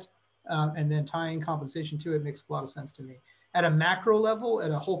set, and then tying compensation to it makes a lot of sense to me. At a macro level,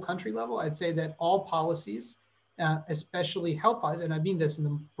 at a whole country level, I'd say that all policies, especially health policies, and I mean this in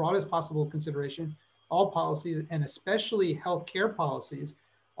the broadest possible consideration, all policies, and especially healthcare policies,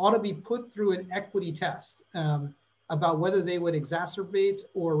 ought to be put through an equity test about whether they would exacerbate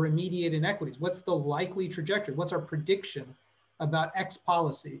or remediate inequities. What's the likely trajectory? What's our prediction about X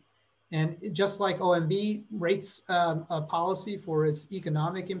policy? And just like OMB rates a policy for its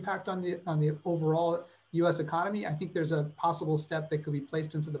economic impact on the overall US economy, I think there's a possible step that could be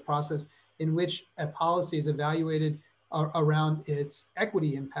placed into the process in which a policy is evaluated around its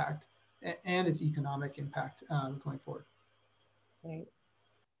equity impact and its economic impact going forward. Right.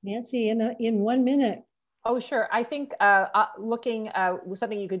 Nancy, in 1 minute. Oh, sure. I think looking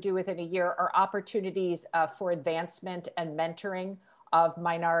something you could do within a year are opportunities for advancement and mentoring of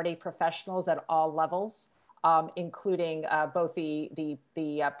minority professionals at all levels, including both the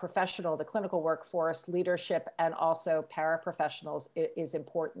professional, the clinical workforce, leadership, and also paraprofessionals. It is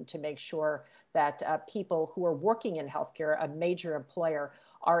important to make sure that people who are working in healthcare, a major employer,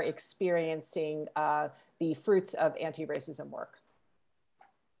 are experiencing the fruits of anti-racism work.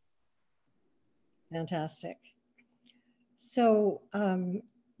 Fantastic. So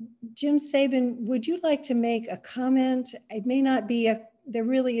Jim Sabin, would you like to make a comment? It may not be there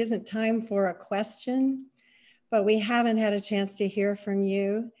really isn't time for a question, but we haven't had a chance to hear from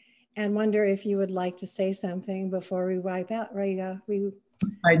you and wonder if you would like to say something before we wind down at the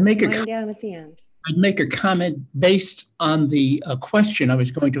end. I'd make a comment based on the question I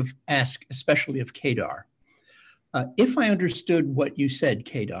was going to ask, especially of Kedar. If I understood what you said,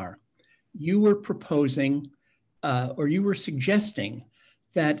 Kedar, you were proposing or you were suggesting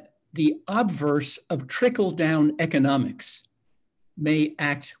that the obverse of trickle-down economics may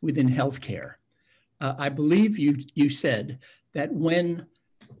act within healthcare. I believe you said that when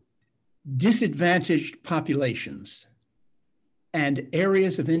disadvantaged populations and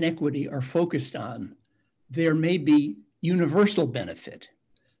areas of inequity are focused on, there may be universal benefit.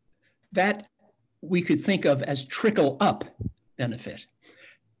 That we could think of as trickle-up benefit.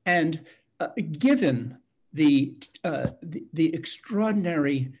 And given the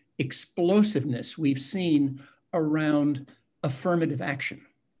extraordinary explosiveness we've seen around affirmative action,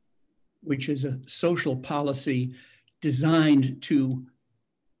 which is a social policy designed to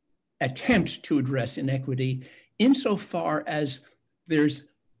attempt to address inequity, insofar as there's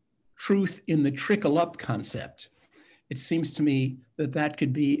truth in the trickle-up concept, it seems to me that that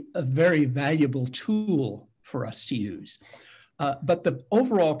could be a very valuable tool for us to use. But the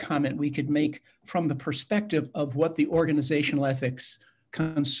overall comment we could make from the perspective of what the Organizational Ethics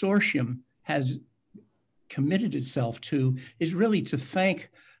Consortium has committed itself to is really to thank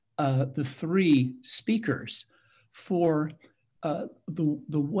the three speakers for the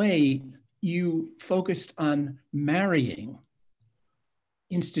way you focused on marrying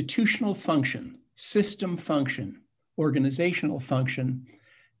institutional function, system function, organizational function,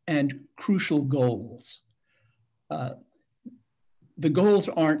 and crucial goals. The goals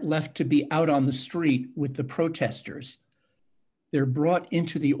aren't left to be out on the street with the protesters. They're brought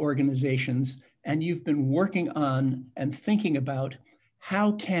into the organizations, and you've been working on and thinking about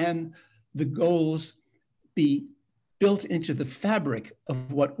how can the goals be built into the fabric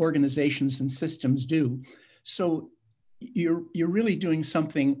of what organizations and systems do. So you're really doing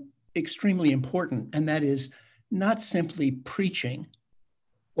something extremely important, and that is not simply preaching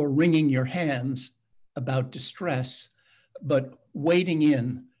or wringing your hands about distress, but wading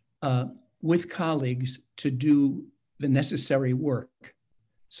in with colleagues to do the necessary work.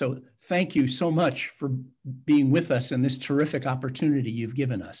 So thank you so much for being with us in this terrific opportunity you've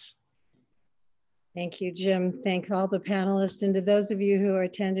given us. Thank you, Jim. Thank all the panelists. And to those of you who are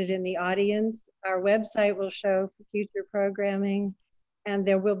attended in the audience, our website will show future programming, and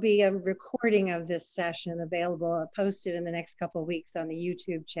there will be a recording of this session available, posted in the next couple of weeks on the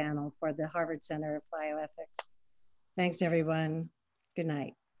YouTube channel for the Harvard Center of Bioethics. Thanks, everyone. Good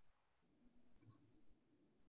night.